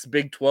 0-6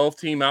 Big 12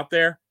 team out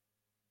there?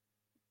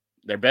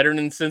 They're better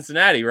than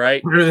Cincinnati,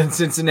 right? Better than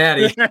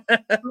Cincinnati.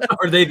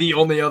 Are they the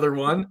only other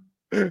one?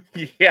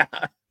 Yeah.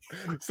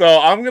 So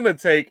I'm gonna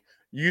take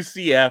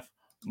UCF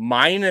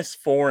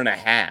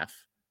 -4.5.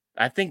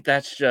 I think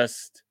that's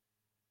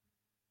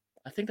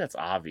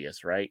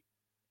obvious, right?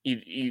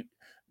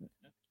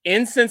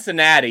 In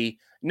Cincinnati,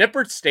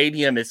 Nippert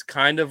Stadium is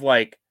kind of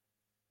like,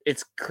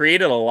 it's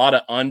created a lot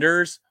of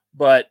unders,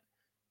 but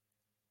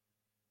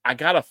I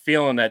got a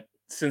feeling that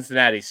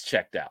Cincinnati's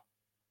checked out.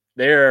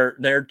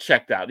 They're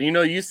checked out.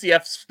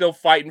 UCF's still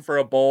fighting for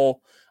a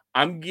bowl.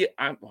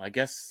 I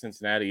guess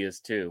Cincinnati is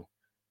too,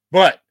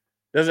 but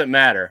doesn't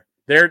matter.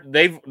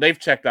 They've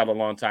checked out a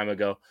long time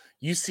ago.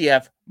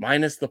 UCF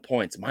minus the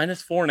points,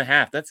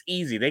 -4.5. That's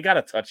easy. They got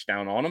a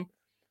touchdown on them.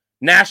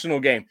 National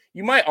game.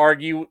 You might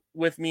argue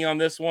with me on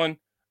this one,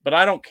 but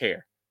I don't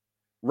care.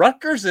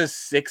 Rutgers is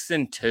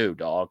 6-2,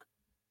 dog.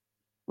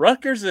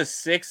 Rutgers is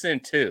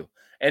 6-2,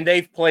 and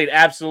they've played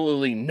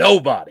absolutely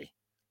nobody.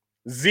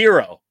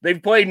 0.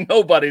 They've played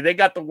nobody. They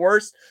got the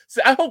worst.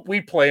 So I hope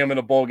we play them in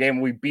a bowl game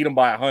and we beat them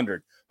by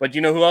 100. But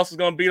you know who else is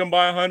going to beat them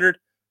by 100?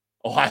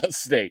 Ohio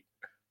State.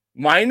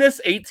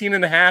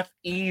 -18.5.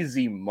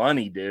 Easy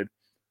money, dude.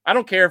 I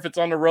don't care if it's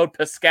on the road.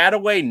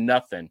 Piscataway,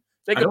 nothing.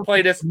 They could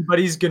play this.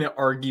 Nobody's going to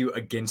argue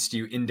against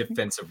you in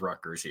defense of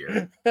Rutgers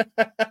here.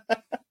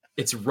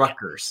 It's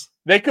Rutgers.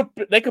 They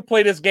could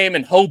play this game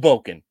in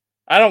Hoboken.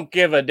 I don't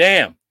give a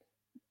damn.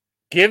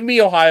 Give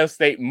me Ohio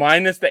State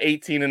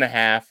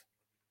 -18.5.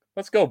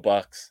 Let's go,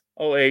 Bucks.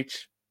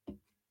 OH.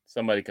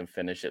 Somebody can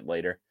finish it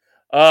later.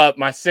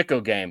 My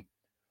sicko game.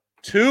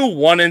 2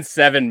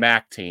 1-7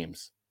 MAC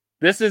teams.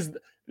 This is,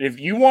 if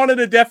you wanted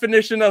a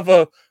definition of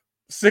a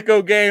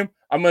sicko game,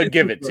 I'm going to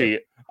give it to you.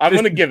 I'm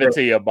going to give it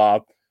to you,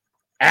 Bob.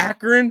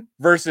 Akron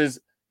versus,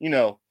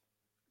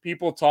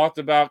 people talked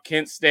about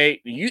Kent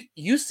State.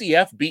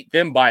 UCF beat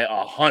them by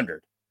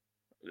 100.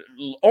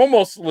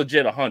 Almost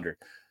legit 100.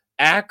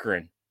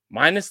 Akron,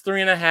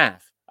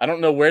 -3.5. I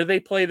don't know where they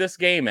play this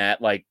game at.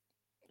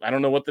 I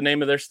don't know what the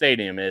name of their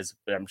stadium is,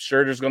 but I'm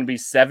sure there's going to be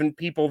 7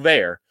 people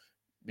there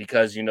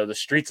because, the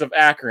streets of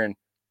Akron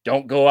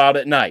don't go out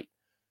at night.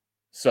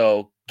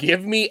 So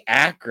give me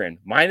Akron,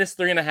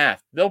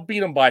 -3.5. They'll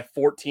beat them by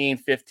 14,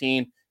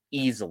 15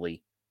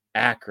 easily.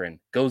 Akron,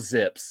 go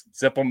Zips.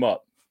 Zip them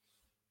up.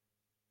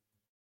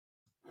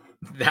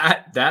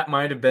 That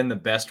might have been the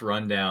best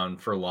rundown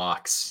for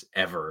locks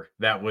ever.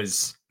 That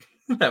was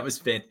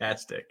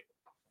fantastic.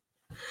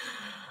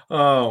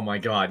 Oh my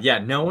God. Yeah,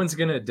 no one's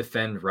gonna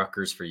defend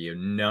Rutgers for you.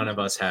 None of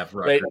us have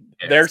Rutgers.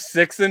 They're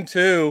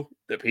 6-2.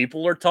 The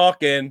people are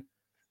talking.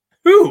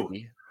 Who?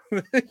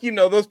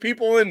 Those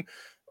people in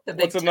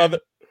what's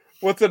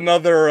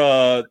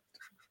another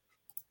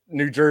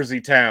New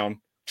Jersey town?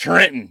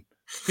 Trenton.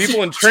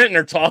 People in Trenton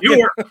are talking.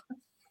 Newark.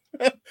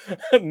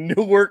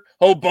 Newark,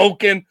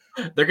 Hoboken.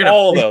 They're gonna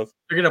all those.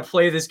 They're gonna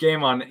play this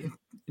game on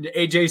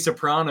AJ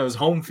Soprano's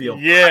home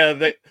field. Yeah,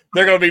 they're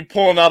going to be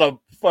pulling out a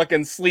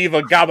fucking sleeve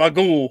of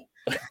gabagool.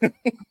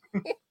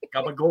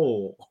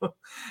 Gabagool.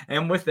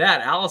 And with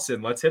that,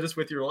 Allison, let's hit us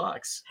with your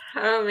locks.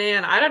 Oh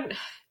man, I don't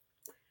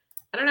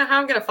know how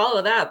I'm going to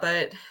follow that,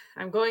 but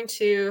I'm going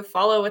to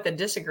follow with a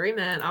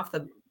disagreement off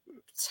the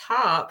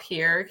top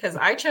here because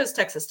I chose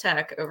Texas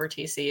Tech over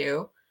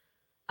TCU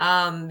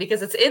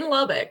because it's in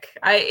Lubbock.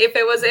 If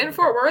it was in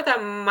Fort Worth, I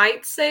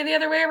might say the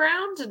other way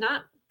around,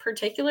 not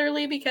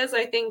particularly because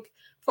I think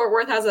Fort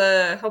Worth has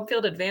a home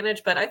field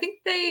advantage, but I think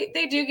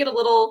they do get a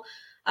little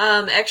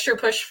extra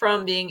push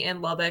from being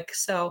in Lubbock.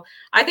 So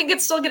I think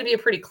it's still going to be a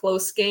pretty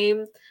close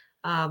game.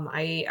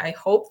 I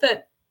hope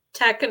that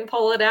Tech can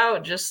pull it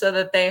out just so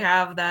that they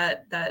have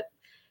that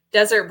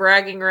desert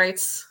bragging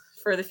rights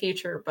for the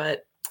future.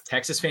 But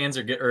Texas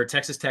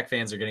Tech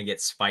fans are going to get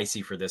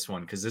spicy for this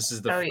one because this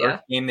is the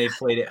first game they've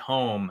played at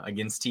home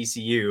against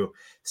TCU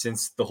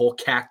since the whole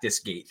Cactus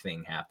Gate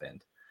thing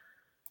happened.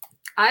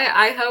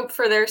 I hope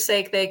for their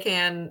sake they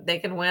can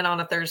win on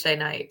a Thursday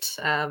night.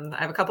 I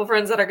have a couple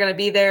friends that are going to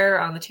be there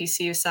on the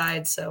TCU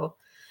side, so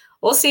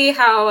we'll see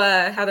how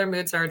their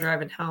moods are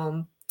driving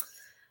home.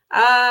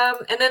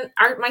 And then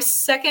my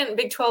second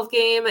Big 12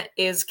 game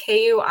is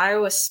KU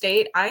Iowa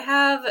State. I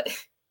have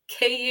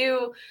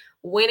KU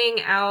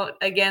winning out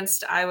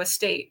against Iowa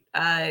State.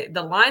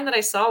 The line that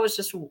I saw was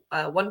just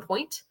 1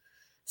 point.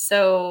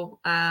 So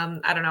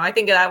I don't know. I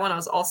think that one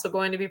was also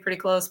going to be pretty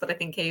close, but I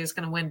think KU is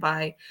going to win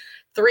by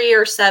 3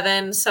 or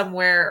 7,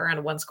 somewhere around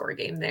a 1-score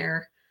game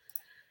there.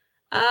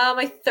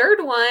 My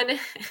third one,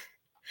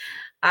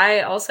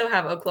 I also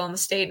have Oklahoma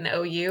State and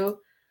OU.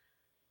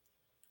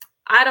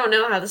 I don't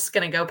know how this is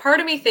going to go.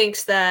 Part of me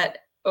thinks that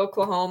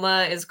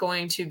Oklahoma is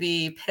going to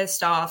be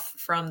pissed off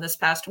from this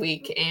past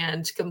week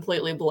and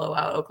completely blow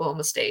out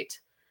Oklahoma State.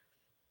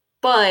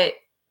 But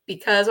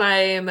because I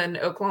am an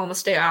Oklahoma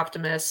State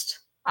optimist,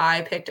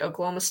 I picked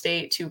Oklahoma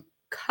State to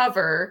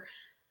cover,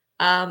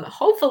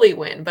 hopefully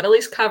win, but at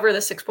least cover the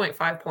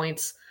 6.5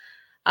 points.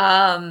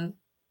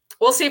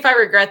 We'll see if I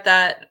regret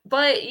that.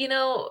 But,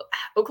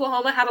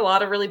 Oklahoma had a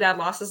lot of really bad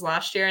losses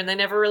last year, and they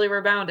never really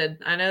rebounded.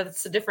 I know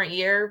it's a different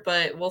year,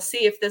 but we'll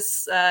see if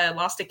this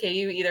loss to KU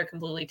either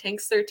completely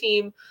tanks their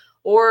team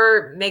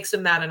or makes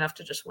them mad enough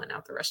to just win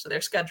out the rest of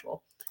their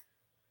schedule.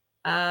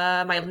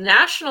 My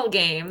national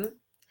game,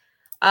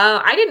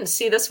 I didn't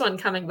see this one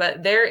coming,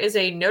 but there is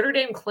a Notre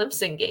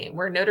Dame-Clemson game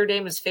where Notre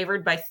Dame is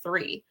favored by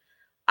 3.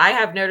 I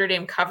have Notre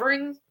Dame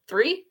covering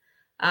 3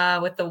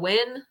 with the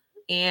win.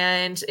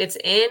 And it's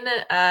in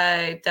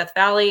Death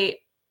Valley.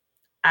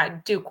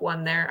 Duke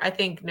won there. I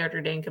think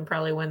Notre Dame can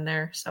probably win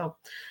there. So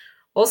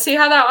we'll see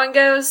how that one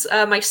goes.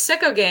 My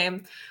sicko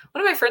game,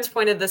 one of my friends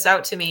pointed this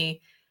out to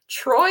me.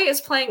 Troy is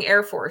playing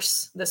Air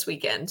Force this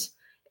weekend.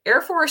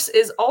 Air Force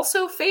is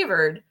also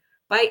favored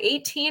by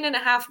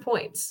 18.5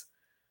 points.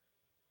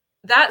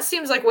 That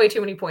seems like way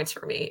too many points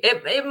for me.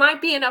 It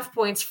might be enough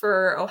points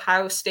for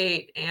Ohio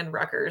State and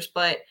Rutgers,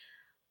 but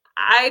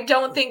I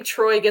don't think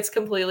Troy gets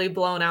completely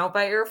blown out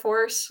by Air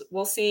Force.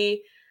 We'll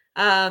see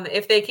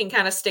if they can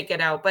kind of stick it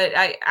out. But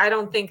I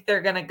don't think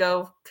they're going to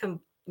go,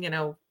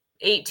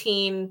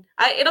 18.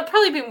 It'll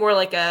probably be more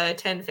like a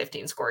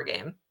 10-15 score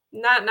game.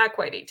 Not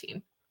quite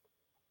 18.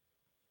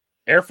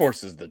 Air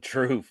Force is the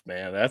truth,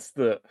 man. That's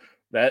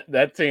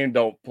that team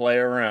don't play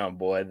around,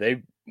 boy.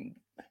 They've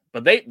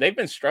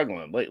been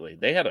struggling lately.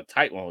 They had a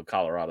tight one with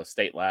Colorado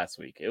State last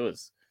week. It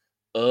was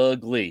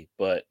ugly,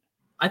 but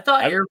I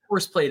thought Air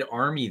Force played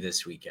Army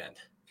this weekend.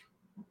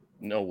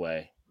 No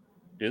way.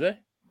 Do they?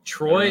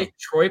 Troy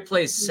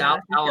plays South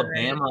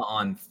Alabama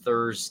on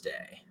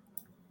Thursday.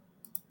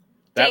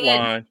 That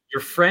line.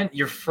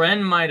 Your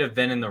friend might have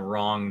been in the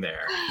wrong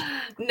there.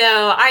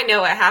 No, I know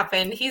what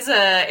happened. He's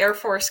a Air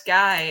Force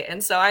guy,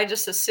 and so I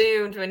just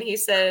assumed when he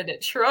said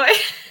Troy,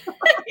 because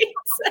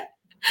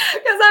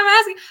I'm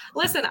asking.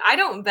 Listen, I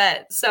don't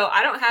bet, so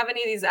I don't have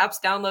any of these apps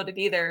downloaded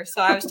either.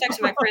 So I was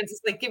texting my friends,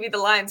 it's like, give me the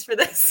lines for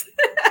this.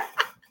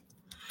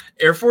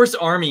 Air Force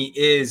Army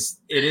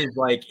is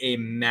like a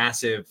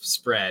massive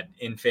spread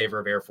in favor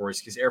of Air Force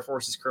because Air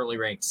Force is currently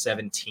ranked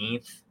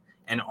 17th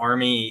and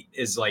Army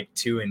is like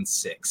 2 and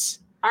 6.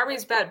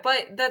 Army's bad,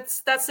 but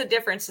that's the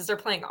difference is they're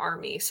playing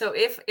Army. So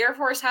if Air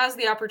Force has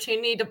the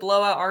opportunity to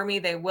blow out Army,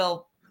 they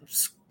will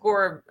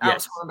outscore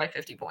by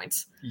 50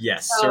 points.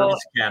 Yes, Service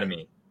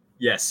Academy.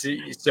 Yes.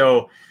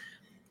 So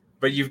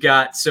but you've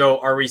got, so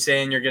are we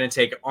saying you're going to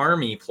take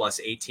Army plus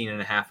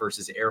 18.5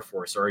 versus Air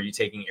Force, or are you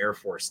taking Air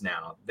Force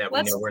now that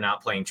we know we're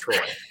not playing Troy?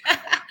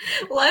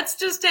 Let's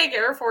just take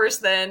Air Force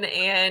then,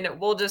 and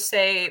we'll just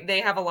say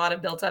they have a lot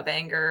of built up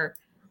anger.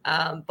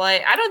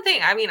 But I don't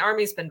think,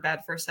 Army's been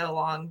bad for so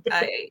long.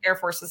 Air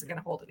Force isn't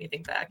going to hold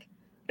anything back.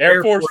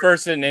 Air Force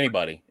versus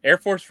anybody. Air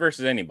Force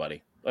versus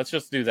anybody. Let's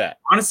just do that.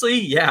 Honestly,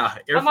 yeah.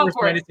 Air Force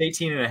minus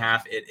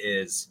 18.5 it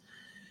is.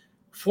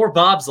 For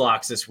Bob's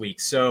locks this week.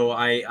 So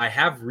I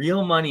have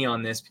real money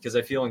on this because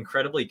I feel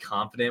incredibly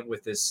confident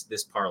with this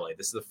parlay.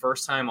 This is the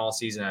first time all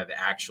season I've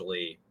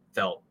actually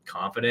felt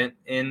confident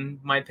in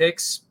my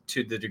picks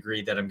to the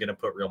degree that I'm going to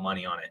put real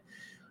money on it.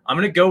 I'm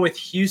going to go with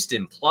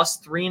Houston plus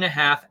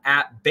 3.5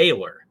 at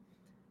Baylor.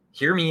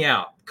 Hear me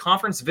out.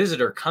 Conference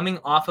visitor coming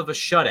off of a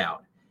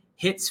shutout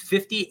hits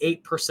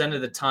 58%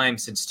 of the time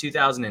since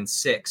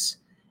 2006,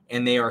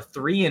 and they are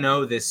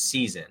 3-0 this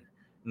season.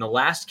 And the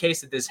last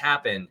case that this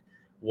happened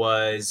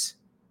was,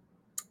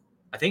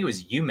 I think it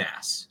was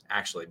UMass,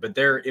 actually, but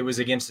it was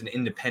against an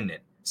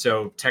independent.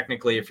 So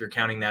technically, if you're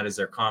counting that as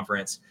their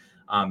conference,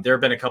 there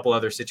have been a couple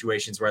other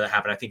situations where that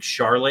happened. I think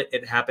Charlotte,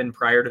 it happened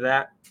prior to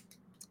that.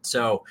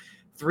 So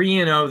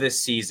 3-0 this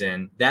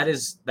season, that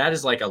is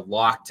like a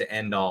lock to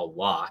end all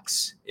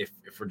locks, if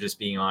we're just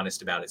being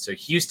honest about it. So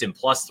Houston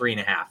plus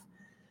 3.5.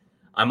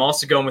 I'm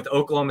also going with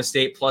Oklahoma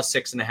State plus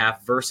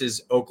 6.5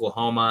 versus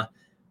Oklahoma.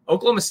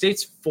 Oklahoma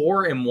State's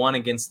 4-1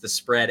 against the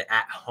spread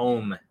at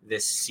home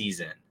this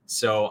season.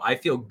 So I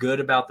feel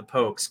good about the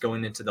Pokes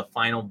going into the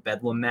final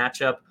Bedlam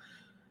matchup.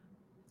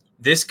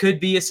 This could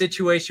be a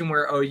situation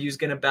where OU is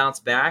going to bounce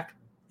back,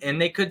 and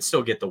they could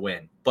still get the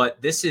win.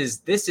 But this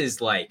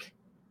is like,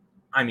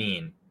 I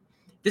mean,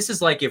 this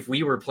is like if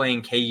we were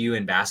playing KU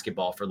in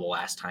basketball for the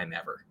last time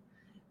ever.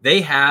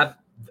 They have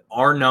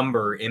our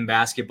number in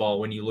basketball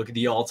when you look at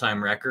the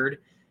all-time record,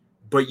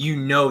 but you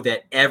know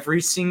that every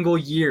single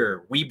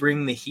year we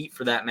bring the heat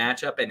for that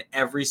matchup, and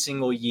every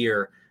single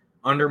year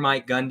under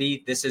Mike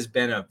Gundy, this has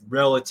been a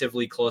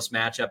relatively close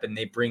matchup, and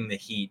they bring the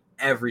heat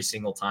every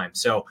single time.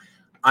 So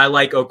I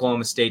like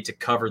Oklahoma State to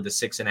cover the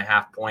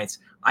 6.5 points.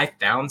 I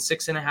found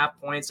 6.5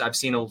 points. I've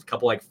seen a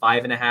couple like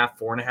 5.5,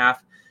 4.5.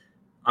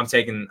 I'm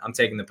taking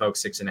the Poke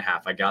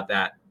 6.5. I got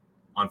that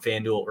on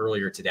FanDuel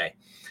earlier today.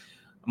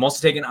 I'm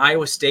also taking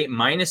Iowa State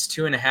minus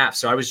 2.5.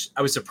 So I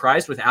was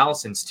surprised with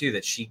Allison's too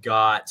that she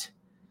got,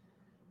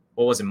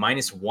 what was it,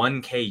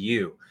 -1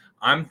 KU.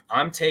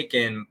 I'm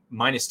taking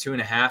minus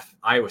 2.5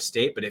 Iowa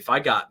State, but if I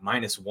got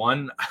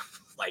 -1,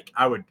 like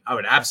I would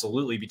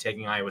absolutely be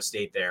taking Iowa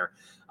State there.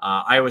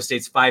 Iowa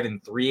State's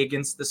 5-3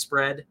 against the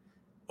spread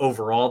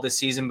overall this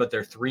season, but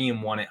they're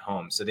 3-1 at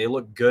home. So they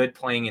look good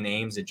playing in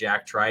Ames at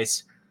Jack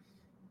Trice.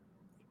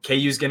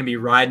 KU's going to be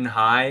riding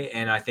high,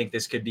 and I think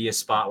this could be a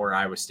spot where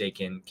Iowa State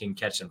can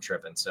catch them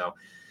tripping. So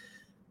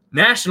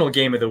national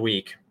game of the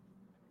week.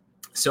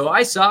 So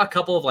I saw a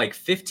couple of like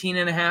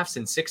 15.5s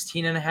and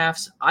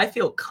 16.5s. I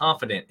feel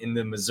confident in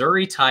the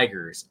Missouri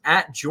Tigers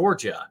at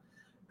Georgia,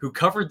 who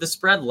covered the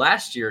spread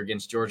last year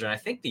against Georgia, and I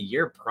think the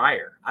year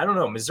prior. I don't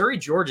know.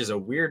 Missouri-Georgia is a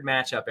weird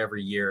matchup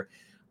every year.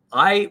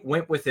 I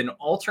went with an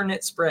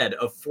alternate spread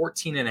of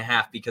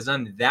 14.5 because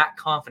I'm that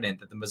confident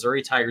that the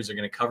Missouri Tigers are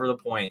going to cover the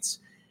points.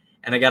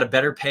 And I got a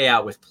better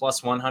payout with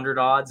plus 100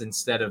 odds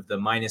instead of the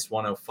minus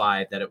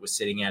 105 that it was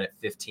sitting at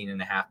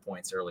 15.5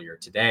 points earlier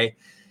today.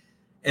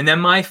 And then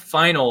my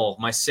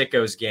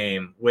Sickos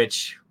game,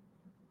 which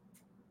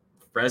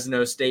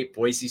Fresno State,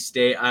 Boise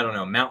State, I don't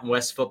know, Mountain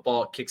West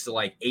football kicks at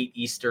like 8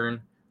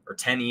 Eastern or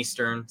 10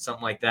 Eastern,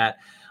 something like that.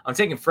 I'm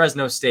taking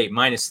Fresno State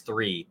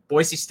 -3.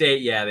 Boise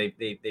State, yeah,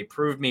 they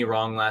proved me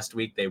wrong last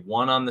week. They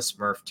won on the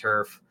Smurf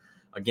turf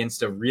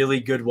against a really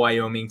good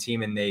Wyoming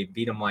team, and they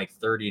beat them like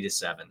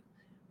 30-7.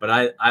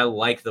 But I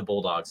like the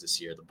Bulldogs this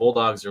year. The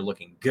Bulldogs are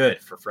looking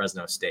good for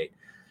Fresno State.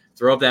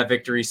 Throw up that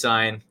victory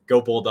sign.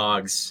 Go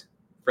Bulldogs.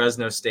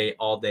 Fresno State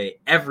all day,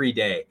 every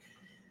day.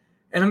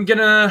 And I'm going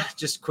to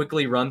just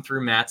quickly run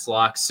through Matt's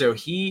locks. So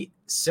he,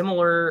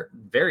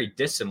 very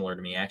dissimilar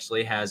to me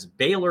actually, has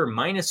Baylor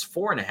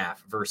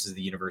 -4.5 versus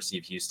the University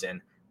of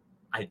Houston.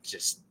 I've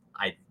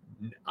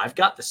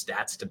got the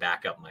stats to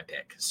back up my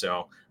pick.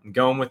 So I'm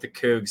going with the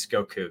Cougs.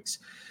 Go Cougs.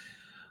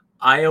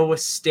 Iowa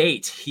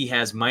State, he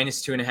has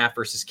 -2.5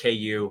 versus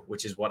KU,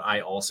 which is what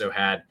I also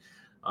had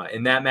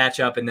in that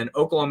matchup. And then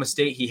Oklahoma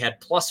State, he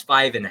had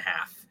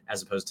 +5.5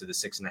 as opposed to the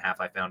 6.5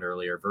 I found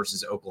earlier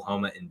versus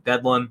Oklahoma in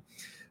Bedlam.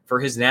 For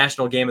his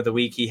national game of the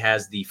week, he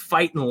has the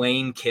Fightin'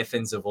 Lane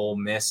Kiffins of Ole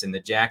Miss and the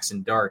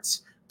Jackson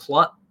Darts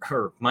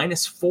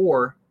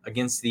 -4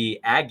 against the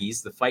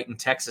Aggies, the Fightin'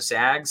 Texas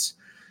Ags.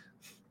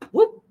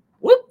 Whoop,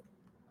 whoop.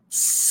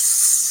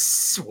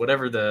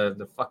 Whatever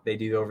the fuck they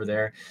do over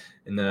there.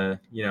 And they're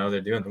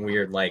doing the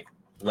weird like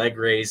leg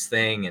raise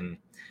thing and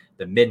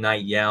the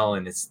midnight yell,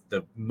 and it's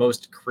the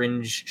most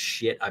cringe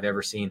shit I've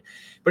ever seen.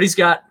 But he's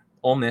got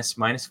Ole Miss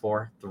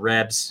 -4, the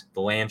Rebs,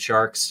 the Land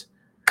Sharks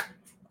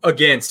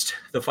against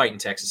the Fighting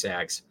Texas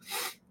Ags.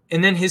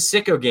 And then his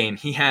sicko game,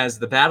 he has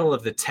the battle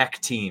of the tech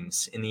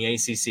teams in the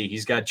ACC.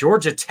 He's got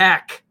Georgia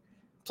Tech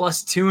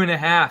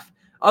 +2.5,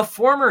 a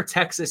former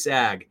Texas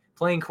Ag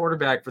playing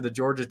quarterback for the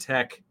Georgia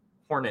Tech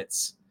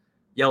Hornets,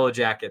 Yellow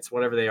Jackets,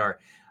 whatever they are,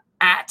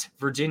 at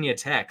Virginia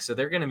Tech. So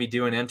they're going to be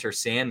doing Enter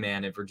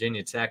Sandman at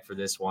Virginia Tech for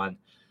this one.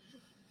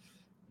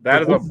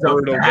 That is a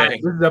brutal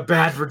game. This is a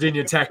bad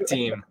Virginia Tech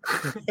team.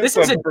 This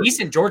is a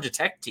decent Georgia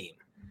Tech team.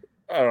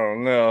 I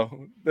don't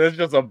know. This is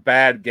just a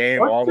bad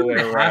game all the way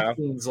around.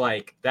 Seems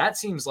like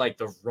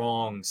the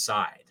wrong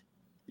side.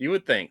 You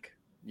would think.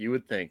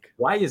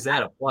 Why is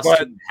that a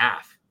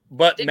 +2.5?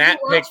 But Did Matt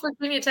you watch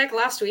Virginia Tech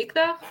last week,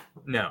 though?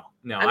 No.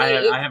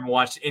 I mean, I haven't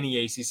watched any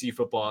ACC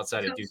football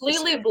outside of Duke.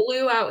 Completely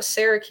blew out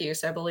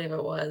Syracuse, I believe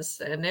it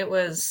was, and it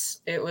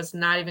was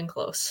not even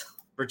close.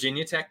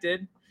 Virginia Tech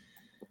did.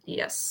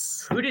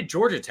 Yes. Who did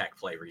Georgia Tech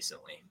play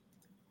recently?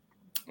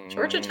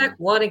 Georgia Tech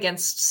won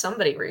against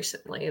somebody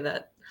recently.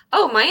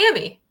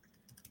 Miami.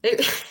 They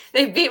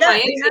beat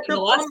Miami.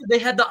 They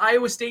had the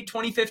Iowa State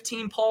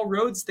 2015 Paul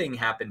Rhodes thing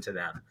happen to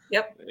them.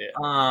 Yep.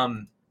 Yeah.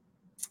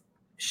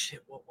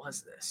 Shit, what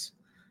was this?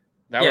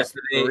 That was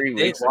 3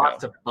 they weeks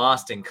lost ago. to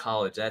Boston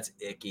College. That's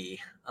icky.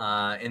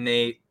 And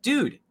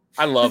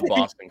I love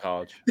Boston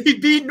College. They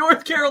beat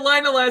North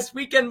Carolina last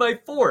weekend by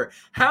 4.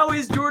 How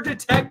is Georgia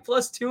Tech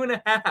plus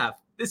 2.5?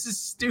 This is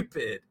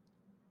stupid.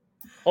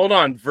 Hold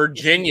on.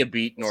 Virginia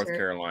beat North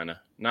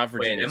Carolina, not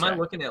Virginia. Wait, am I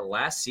looking at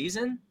last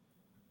season?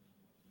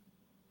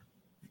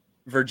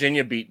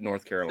 Virginia beat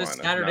North Carolina. This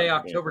Saturday,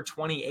 October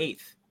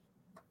 28th.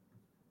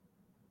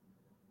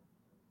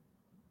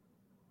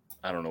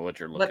 I don't know what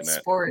you're looking at.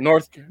 Sport?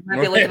 North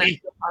Might be looking at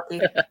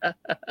hockey.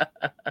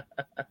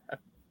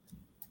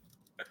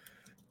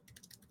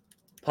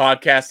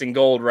 Podcasting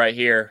gold right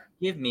here.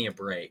 Give me a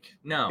break.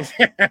 No.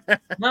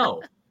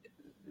 No.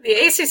 The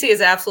ACC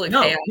is absolutely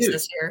chaos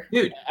this year.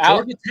 Dude,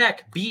 Georgia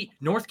Tech beat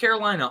North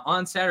Carolina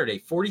on Saturday,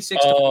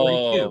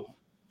 46-42.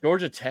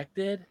 Georgia Tech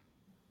did?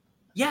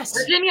 Yes.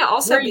 Virginia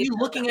also. Why are you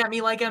looking at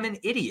me like I'm an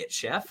idiot,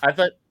 Chef? I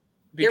thought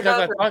you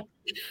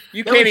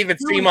can't even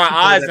see my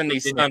eyes in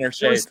these stunner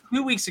shades. It was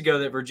 2 weeks ago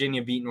that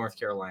Virginia beat North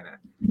Carolina.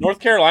 North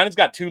Carolina's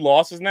got 2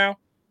 losses now?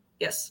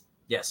 Yes.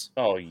 Yes.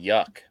 Oh,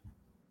 yuck.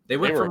 They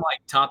went from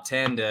like top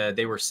 10 to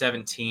they were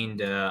 17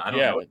 to I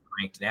don't know what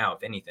ranked now,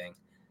 if anything.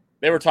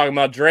 They were talking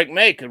about Drake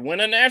May could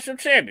win a national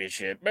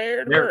championship.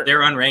 They're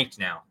unranked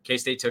now.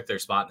 K-State took their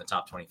spot in the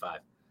top 25.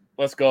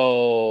 Let's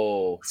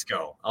go.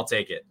 I'll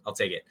take it.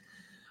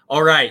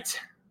 All right.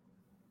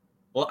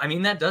 Well, I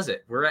mean, that does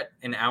it. We're at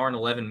an hour and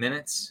 11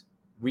 minutes.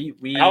 We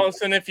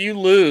Allison, if you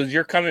lose,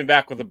 you're coming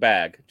back with a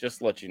bag. Just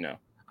to let you know.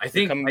 I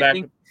think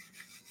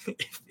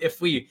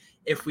if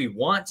we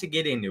want to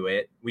get into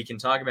it, we can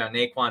talk about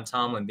Naquan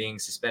Tomlin being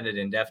suspended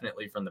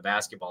indefinitely from the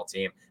basketball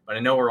team. But I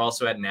know we're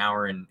also at an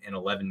hour and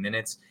 11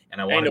 minutes, and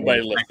I want to be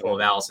respectful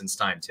of Allison's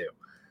time too.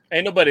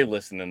 Ain't nobody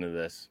listening to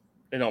this.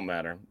 It don't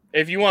matter.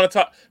 If you want to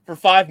talk for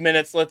 5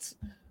 minutes,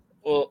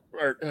 or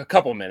a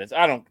couple minutes.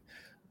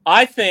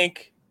 I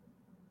think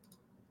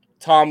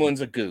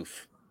Tomlin's a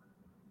goof.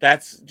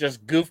 That's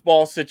just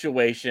goofball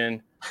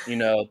situation.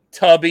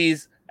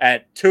 Tubbies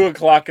at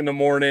 2:00 in the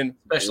morning.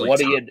 Especially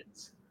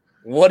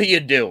what are you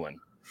doing?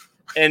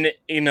 And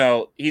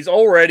he's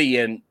already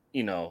in.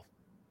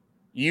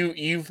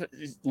 You've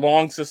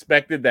long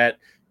suspected that.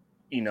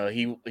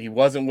 He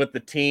wasn't with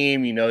the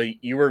team.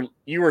 You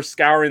were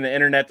scouring the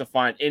internet to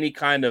find any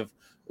kind of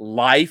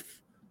life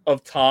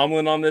of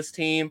Tomlin on this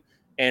team,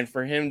 and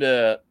for him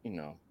to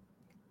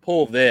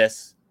pull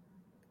this,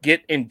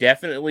 get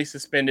indefinitely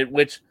suspended,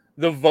 which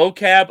the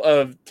vocab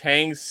of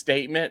Tang's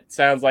statement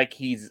sounds like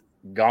he's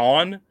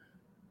gone.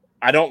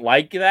 I don't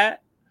like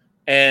that.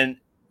 And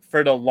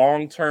for the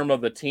long term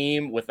of the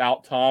team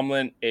without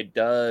Tomlin, it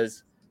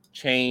does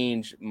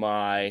change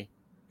my,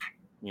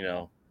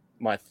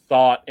 my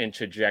thought and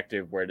trajectory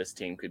of where this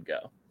team could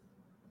go.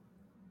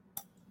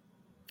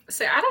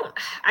 See,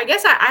 I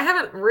guess I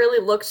haven't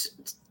really looked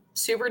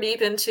super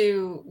deep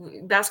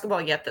into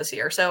basketball yet this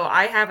year. So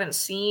I haven't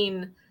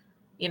seen,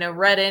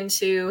 read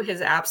into his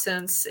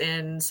absence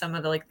in some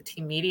of the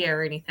team media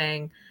or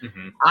anything.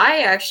 Mm-hmm.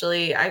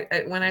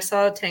 I when I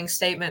saw Tang's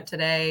statement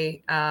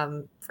today,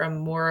 from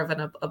more of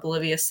an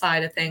oblivious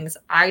side of things,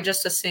 I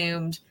just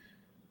assumed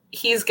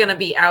he's going to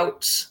be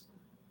out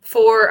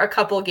for a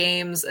couple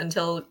games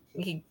until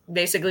he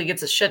basically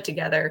gets his shit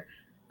together,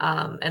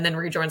 and then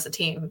rejoins the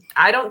team.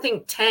 I don't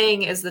think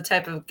Tang is the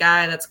type of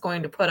guy that's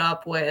going to put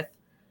up with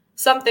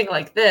something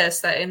like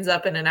this that ends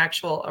up in an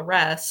actual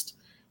arrest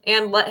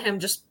and let him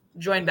just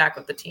join back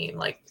with the team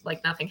like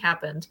nothing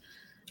happened.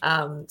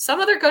 Some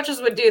other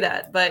coaches would do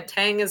that, but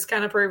Tang has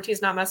kind of proved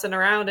he's not messing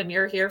around, and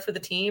you're here for the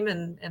team,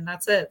 and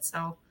that's it.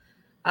 So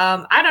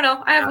I don't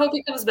know. I hope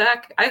he comes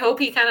back. I hope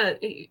he kind of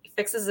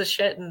fixes the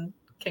shit and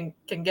can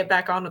get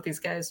back on with these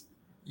guys.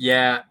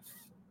 Yeah,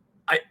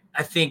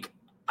 I think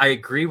I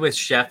agree with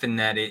Chef in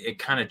that it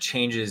kind of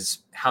changes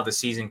how the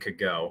season could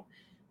go,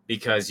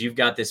 because you've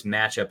got this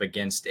matchup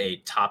against a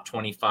top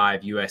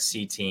 25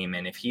 USC team.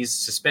 And if he's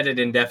suspended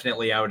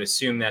indefinitely, I would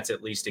assume that's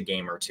at least a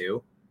game or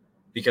two,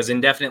 because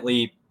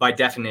indefinitely by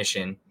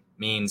definition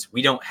means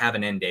we don't have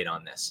an end date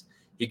on this.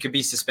 He could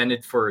be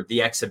suspended for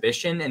the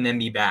exhibition and then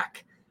be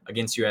back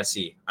against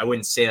USC. I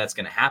wouldn't say that's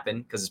going to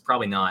happen because it's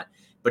probably not,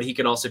 but he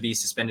could also be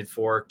suspended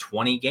for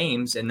 20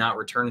 games and not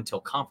return until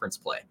conference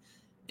play.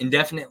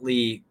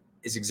 Indefinitely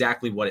is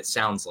exactly what it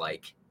sounds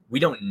like. We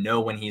don't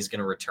know when he's going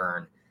to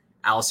return.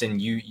 Allison,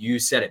 you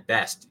said it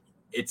best.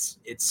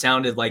 It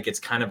sounded like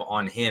it's kind of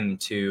on him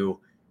to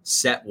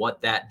set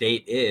what that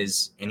date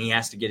is, and he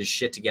has to get his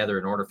shit together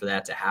in order for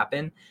that to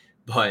happen.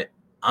 But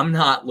I'm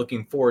not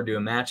looking forward to a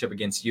matchup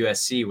against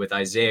USC with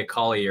Isaiah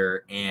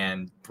Collier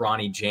and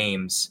Bronny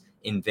James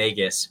in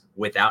Vegas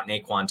without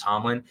Naquan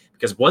Tomlin,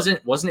 because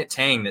wasn't it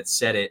Tang that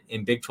said it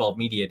in Big 12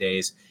 media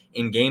days?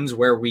 In games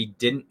where we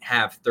didn't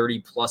have 30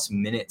 plus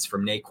minutes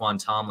from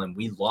Naquan Tomlin,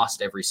 we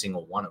lost every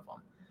single one of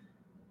them.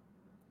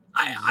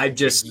 I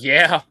just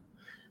yeah.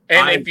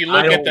 And if you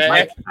look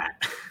at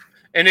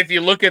and if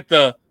you look at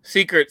the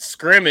secret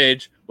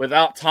scrimmage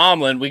without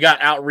Tomlin, we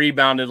got out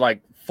rebounded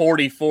like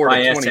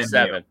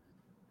 44-27.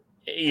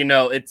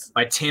 It's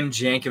by Tim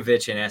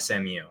Jankovich and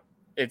SMU.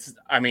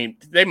 I mean,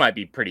 they might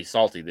be pretty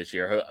salty this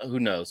year. Who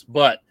knows?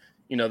 But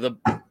the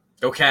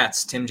Go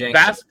Cats, Tim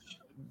Jankovich.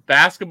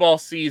 Basketball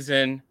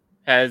season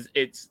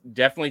it's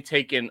definitely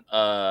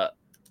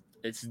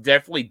it's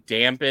definitely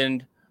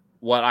dampened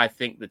what I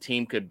think the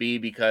team could be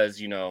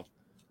because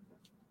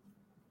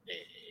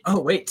oh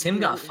wait, Tim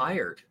got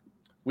fired.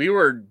 We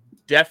were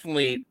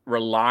definitely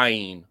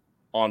relying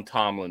on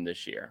Tomlin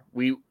this year.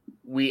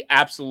 We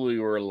absolutely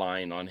were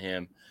relying on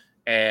him,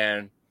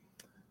 and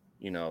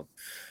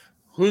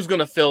who's going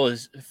to fill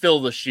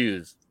the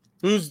shoes?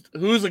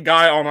 Who's a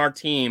guy on our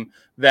team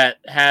that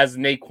has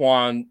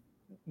Naquan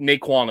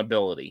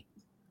ability?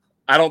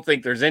 I don't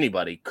think there's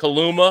anybody.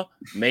 Kaluma,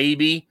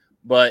 maybe,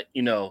 but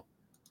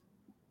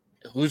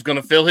who's going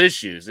to fill his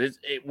shoes?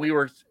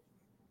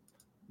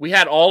 We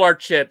had all our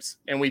chips,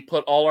 and we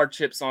put all our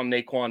chips on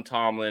Naquan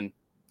Tomlin.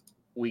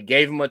 We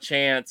gave him a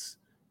chance,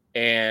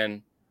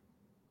 and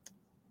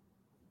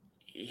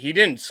he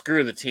didn't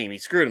screw the team. He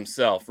screwed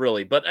himself,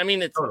 really. But I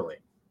mean, it's totally.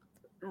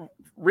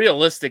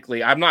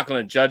 Realistically, I'm not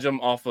going to judge him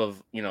off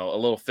of a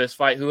little fist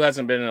fight. Who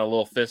hasn't been in a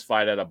little fist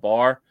fight at a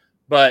bar?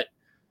 But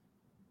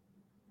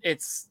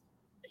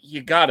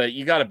you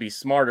gotta be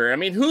smarter. I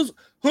mean,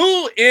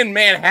 who in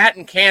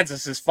Manhattan,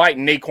 Kansas is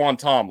fighting Naquan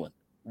Tomlin?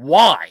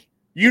 Why?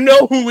 You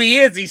know who he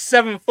is. He's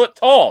 7 foot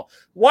tall.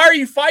 Why are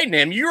you fighting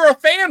him? You're a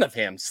fan of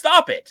him.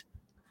 Stop it.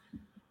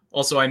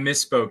 Also, I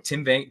misspoke.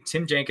 Tim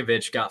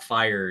Jankovich got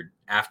fired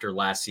after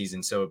last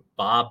season. So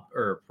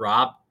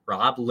Rob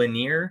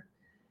Lanier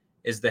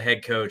is the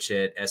head coach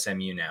at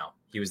SMU now.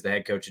 He was the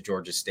head coach at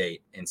Georgia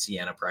State and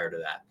Siena prior to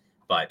that.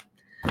 But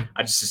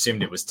I just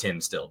assumed it was Tim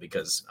still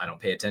because I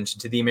don't pay attention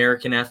to the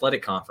American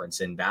Athletic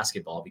Conference in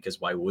basketball because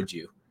why would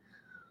you?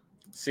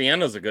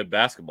 Siena's a good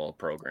basketball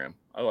program.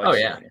 I like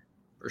Siena. Yeah,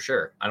 for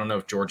sure. I don't know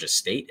if Georgia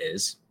State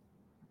is.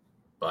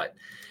 But,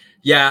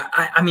 yeah,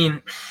 I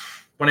mean,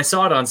 when I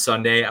saw it on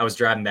Sunday, I was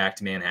driving back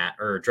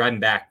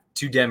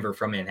to Denver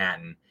from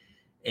Manhattan.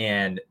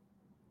 And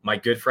my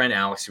good friend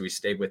Alex, who we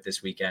stayed with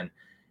this weekend,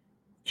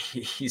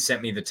 he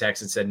sent me the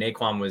text and said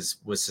Naquan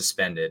was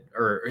suspended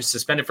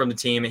from the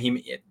team. And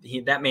he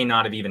that may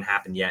not have even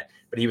happened yet,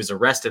 but he was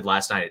arrested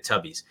last night at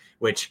Tubby's,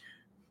 which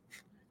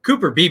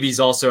Cooper Beebe's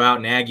also out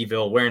in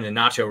Aggieville wearing the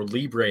Nacho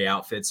Libre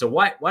outfit. So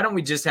why don't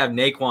we just have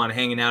Naquan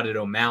hanging out at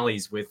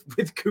O'Malley's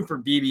with Cooper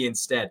Beebe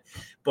instead?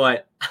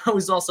 But I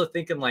was also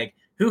thinking, like,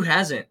 who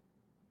hasn't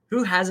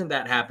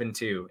that happened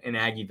to in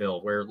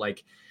Aggieville where,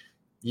 like,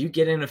 you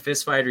get in a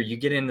fist fight or you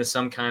get into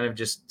some kind of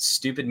just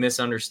stupid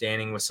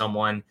misunderstanding with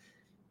someone,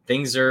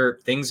 things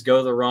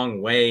go the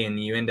wrong way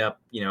and you end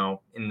up,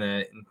 in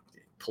the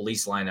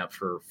police lineup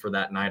for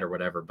that night or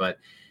whatever. But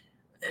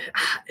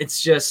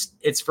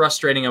it's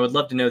frustrating. I would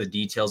love to know the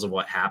details of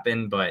what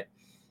happened, but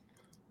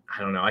I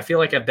don't know. I feel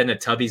like I've been to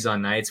Tubby's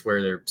on nights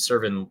where they're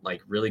serving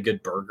like really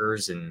good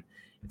burgers and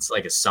it's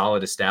like a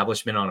solid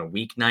establishment on a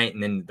weeknight.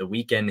 And then the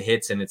weekend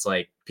hits and it's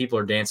like people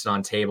are dancing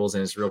on tables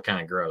and it's real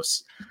kind of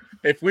gross.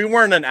 If we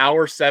weren't an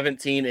hour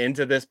 17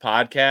 into this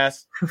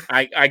podcast,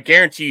 I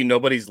guarantee you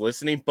nobody's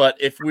listening. But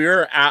if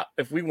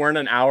we weren't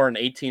an hour and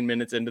 18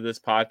 minutes into this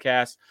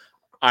podcast,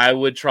 I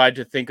would try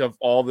to think of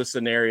all the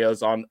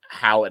scenarios on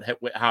how it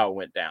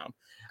went down.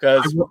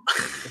 Because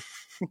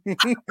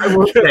I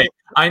will say,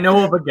 I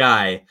know of a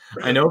guy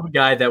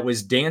that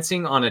was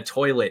dancing on a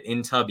toilet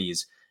in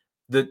Tubby's.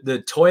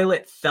 The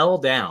toilet fell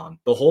down.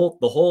 The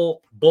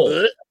whole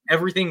bowl,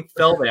 everything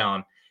fell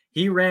down.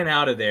 He ran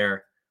out of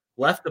there,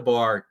 left the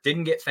bar,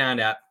 didn't get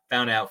found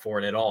out for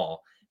it at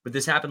all. But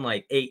this happened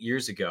like 8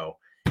 years ago.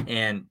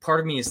 And part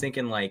of me is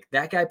thinking, like,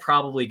 that guy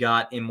probably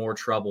got in more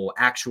trouble,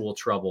 actual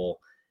trouble,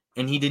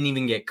 and he didn't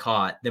even get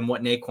caught than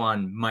what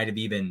Naquan might have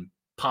even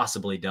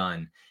possibly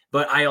done.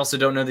 But I also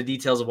don't know the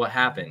details of what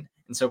happened.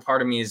 And so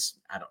part of me is,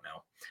 I don't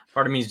know.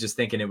 Part of me is just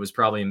thinking it was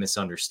probably a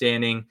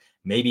misunderstanding.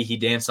 Maybe he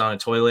danced on a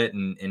toilet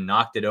and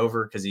knocked it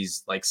over because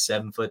he's like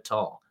 7 foot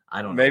tall.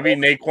 I don't know. Maybe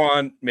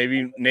Naquan,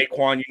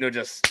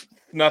 just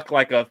snuck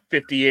like a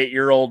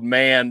 58-year-old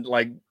man,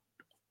 like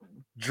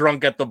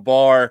drunk at the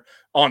bar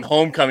on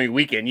homecoming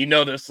weekend.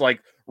 This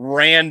like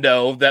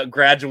rando that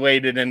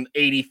graduated in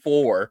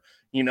 84.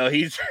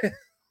 He's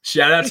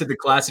shout out to the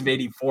class of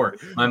 84.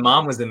 My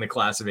mom was in the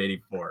class of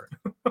 84.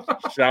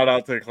 Shout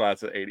out to the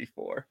class of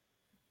 84.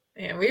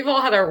 Yeah, we've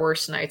all had our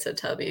worst nights at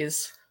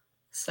Tubby's.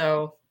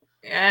 So,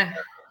 yeah.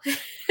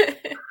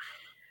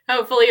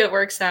 Hopefully it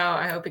works out.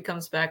 I hope he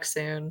comes back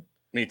soon.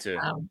 Me too.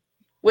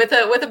 With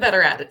a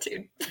better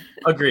attitude.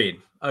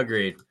 Agreed.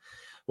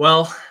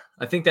 Well,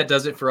 I think that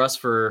does it for us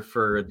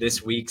for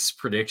this week's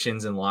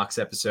predictions and locks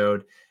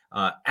episode.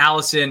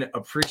 Allison,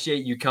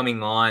 appreciate you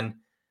coming on.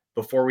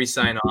 Before we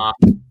sign off,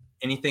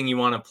 anything you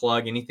want to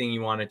plug, anything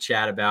you want to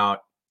chat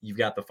about, you've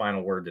got the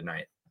final word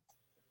tonight.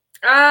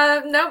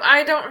 No,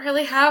 I don't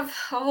really have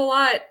a whole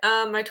lot.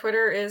 My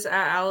Twitter is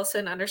at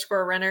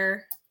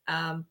alison_renner.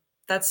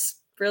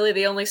 That's really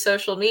the only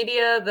social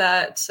media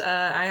that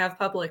I have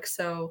public.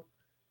 So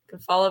you can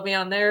follow me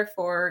on there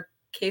for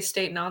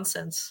K-State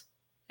nonsense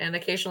and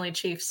occasionally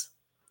Chiefs.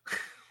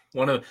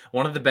 One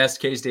of the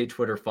best K-State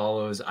Twitter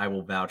follows. I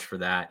will vouch for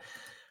that.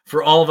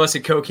 For all of us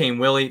at Cocaine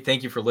Willie,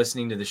 thank you for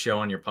listening to the show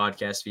on your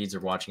podcast feeds or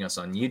watching us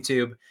on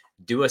YouTube.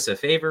 Do us a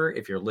favor.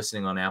 If you're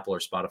listening on Apple or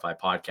Spotify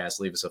podcasts,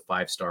 leave us a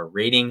 5-star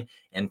rating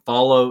and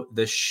follow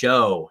the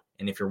show.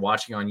 And if you're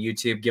watching on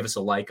YouTube, give us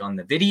a like on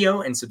the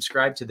video and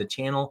subscribe to the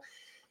channel.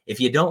 If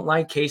you don't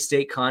like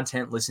K-State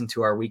content, listen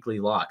to our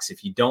weekly locks.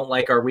 If you don't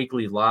like our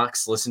weekly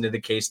locks, listen to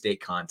the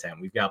K-State content.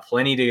 We've got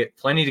plenty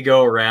to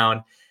go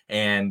around,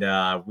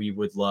 and we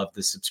would love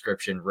the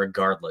subscription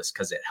regardless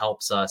because it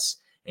helps us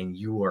and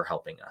you are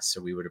helping us. So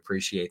we would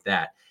appreciate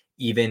that,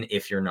 even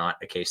if you're not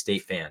a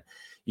K-State fan.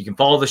 You can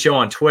follow the show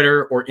on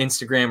Twitter or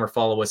Instagram or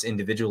follow us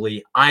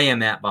individually. I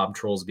am at Bob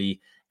Trollsby.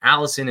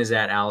 Allison is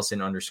at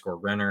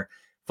Allison_Renner.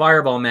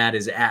 Fireball Matt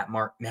is at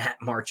Matt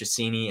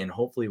Marchesini, and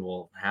hopefully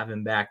we'll have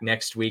him back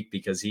next week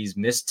because he's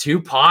missed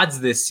 2 pods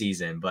this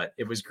season. But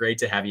it was great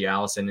to have you,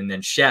 Allison. And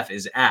then Chef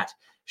is at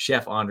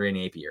Chef Andre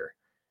Napier.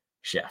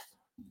 Chef.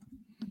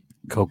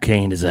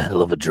 Cocaine is a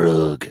hell of a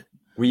drug.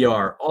 We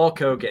are all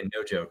Coke and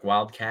no joke.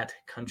 Wildcat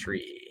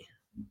Country.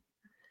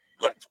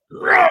 Let's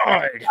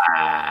ride.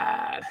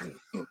 ride.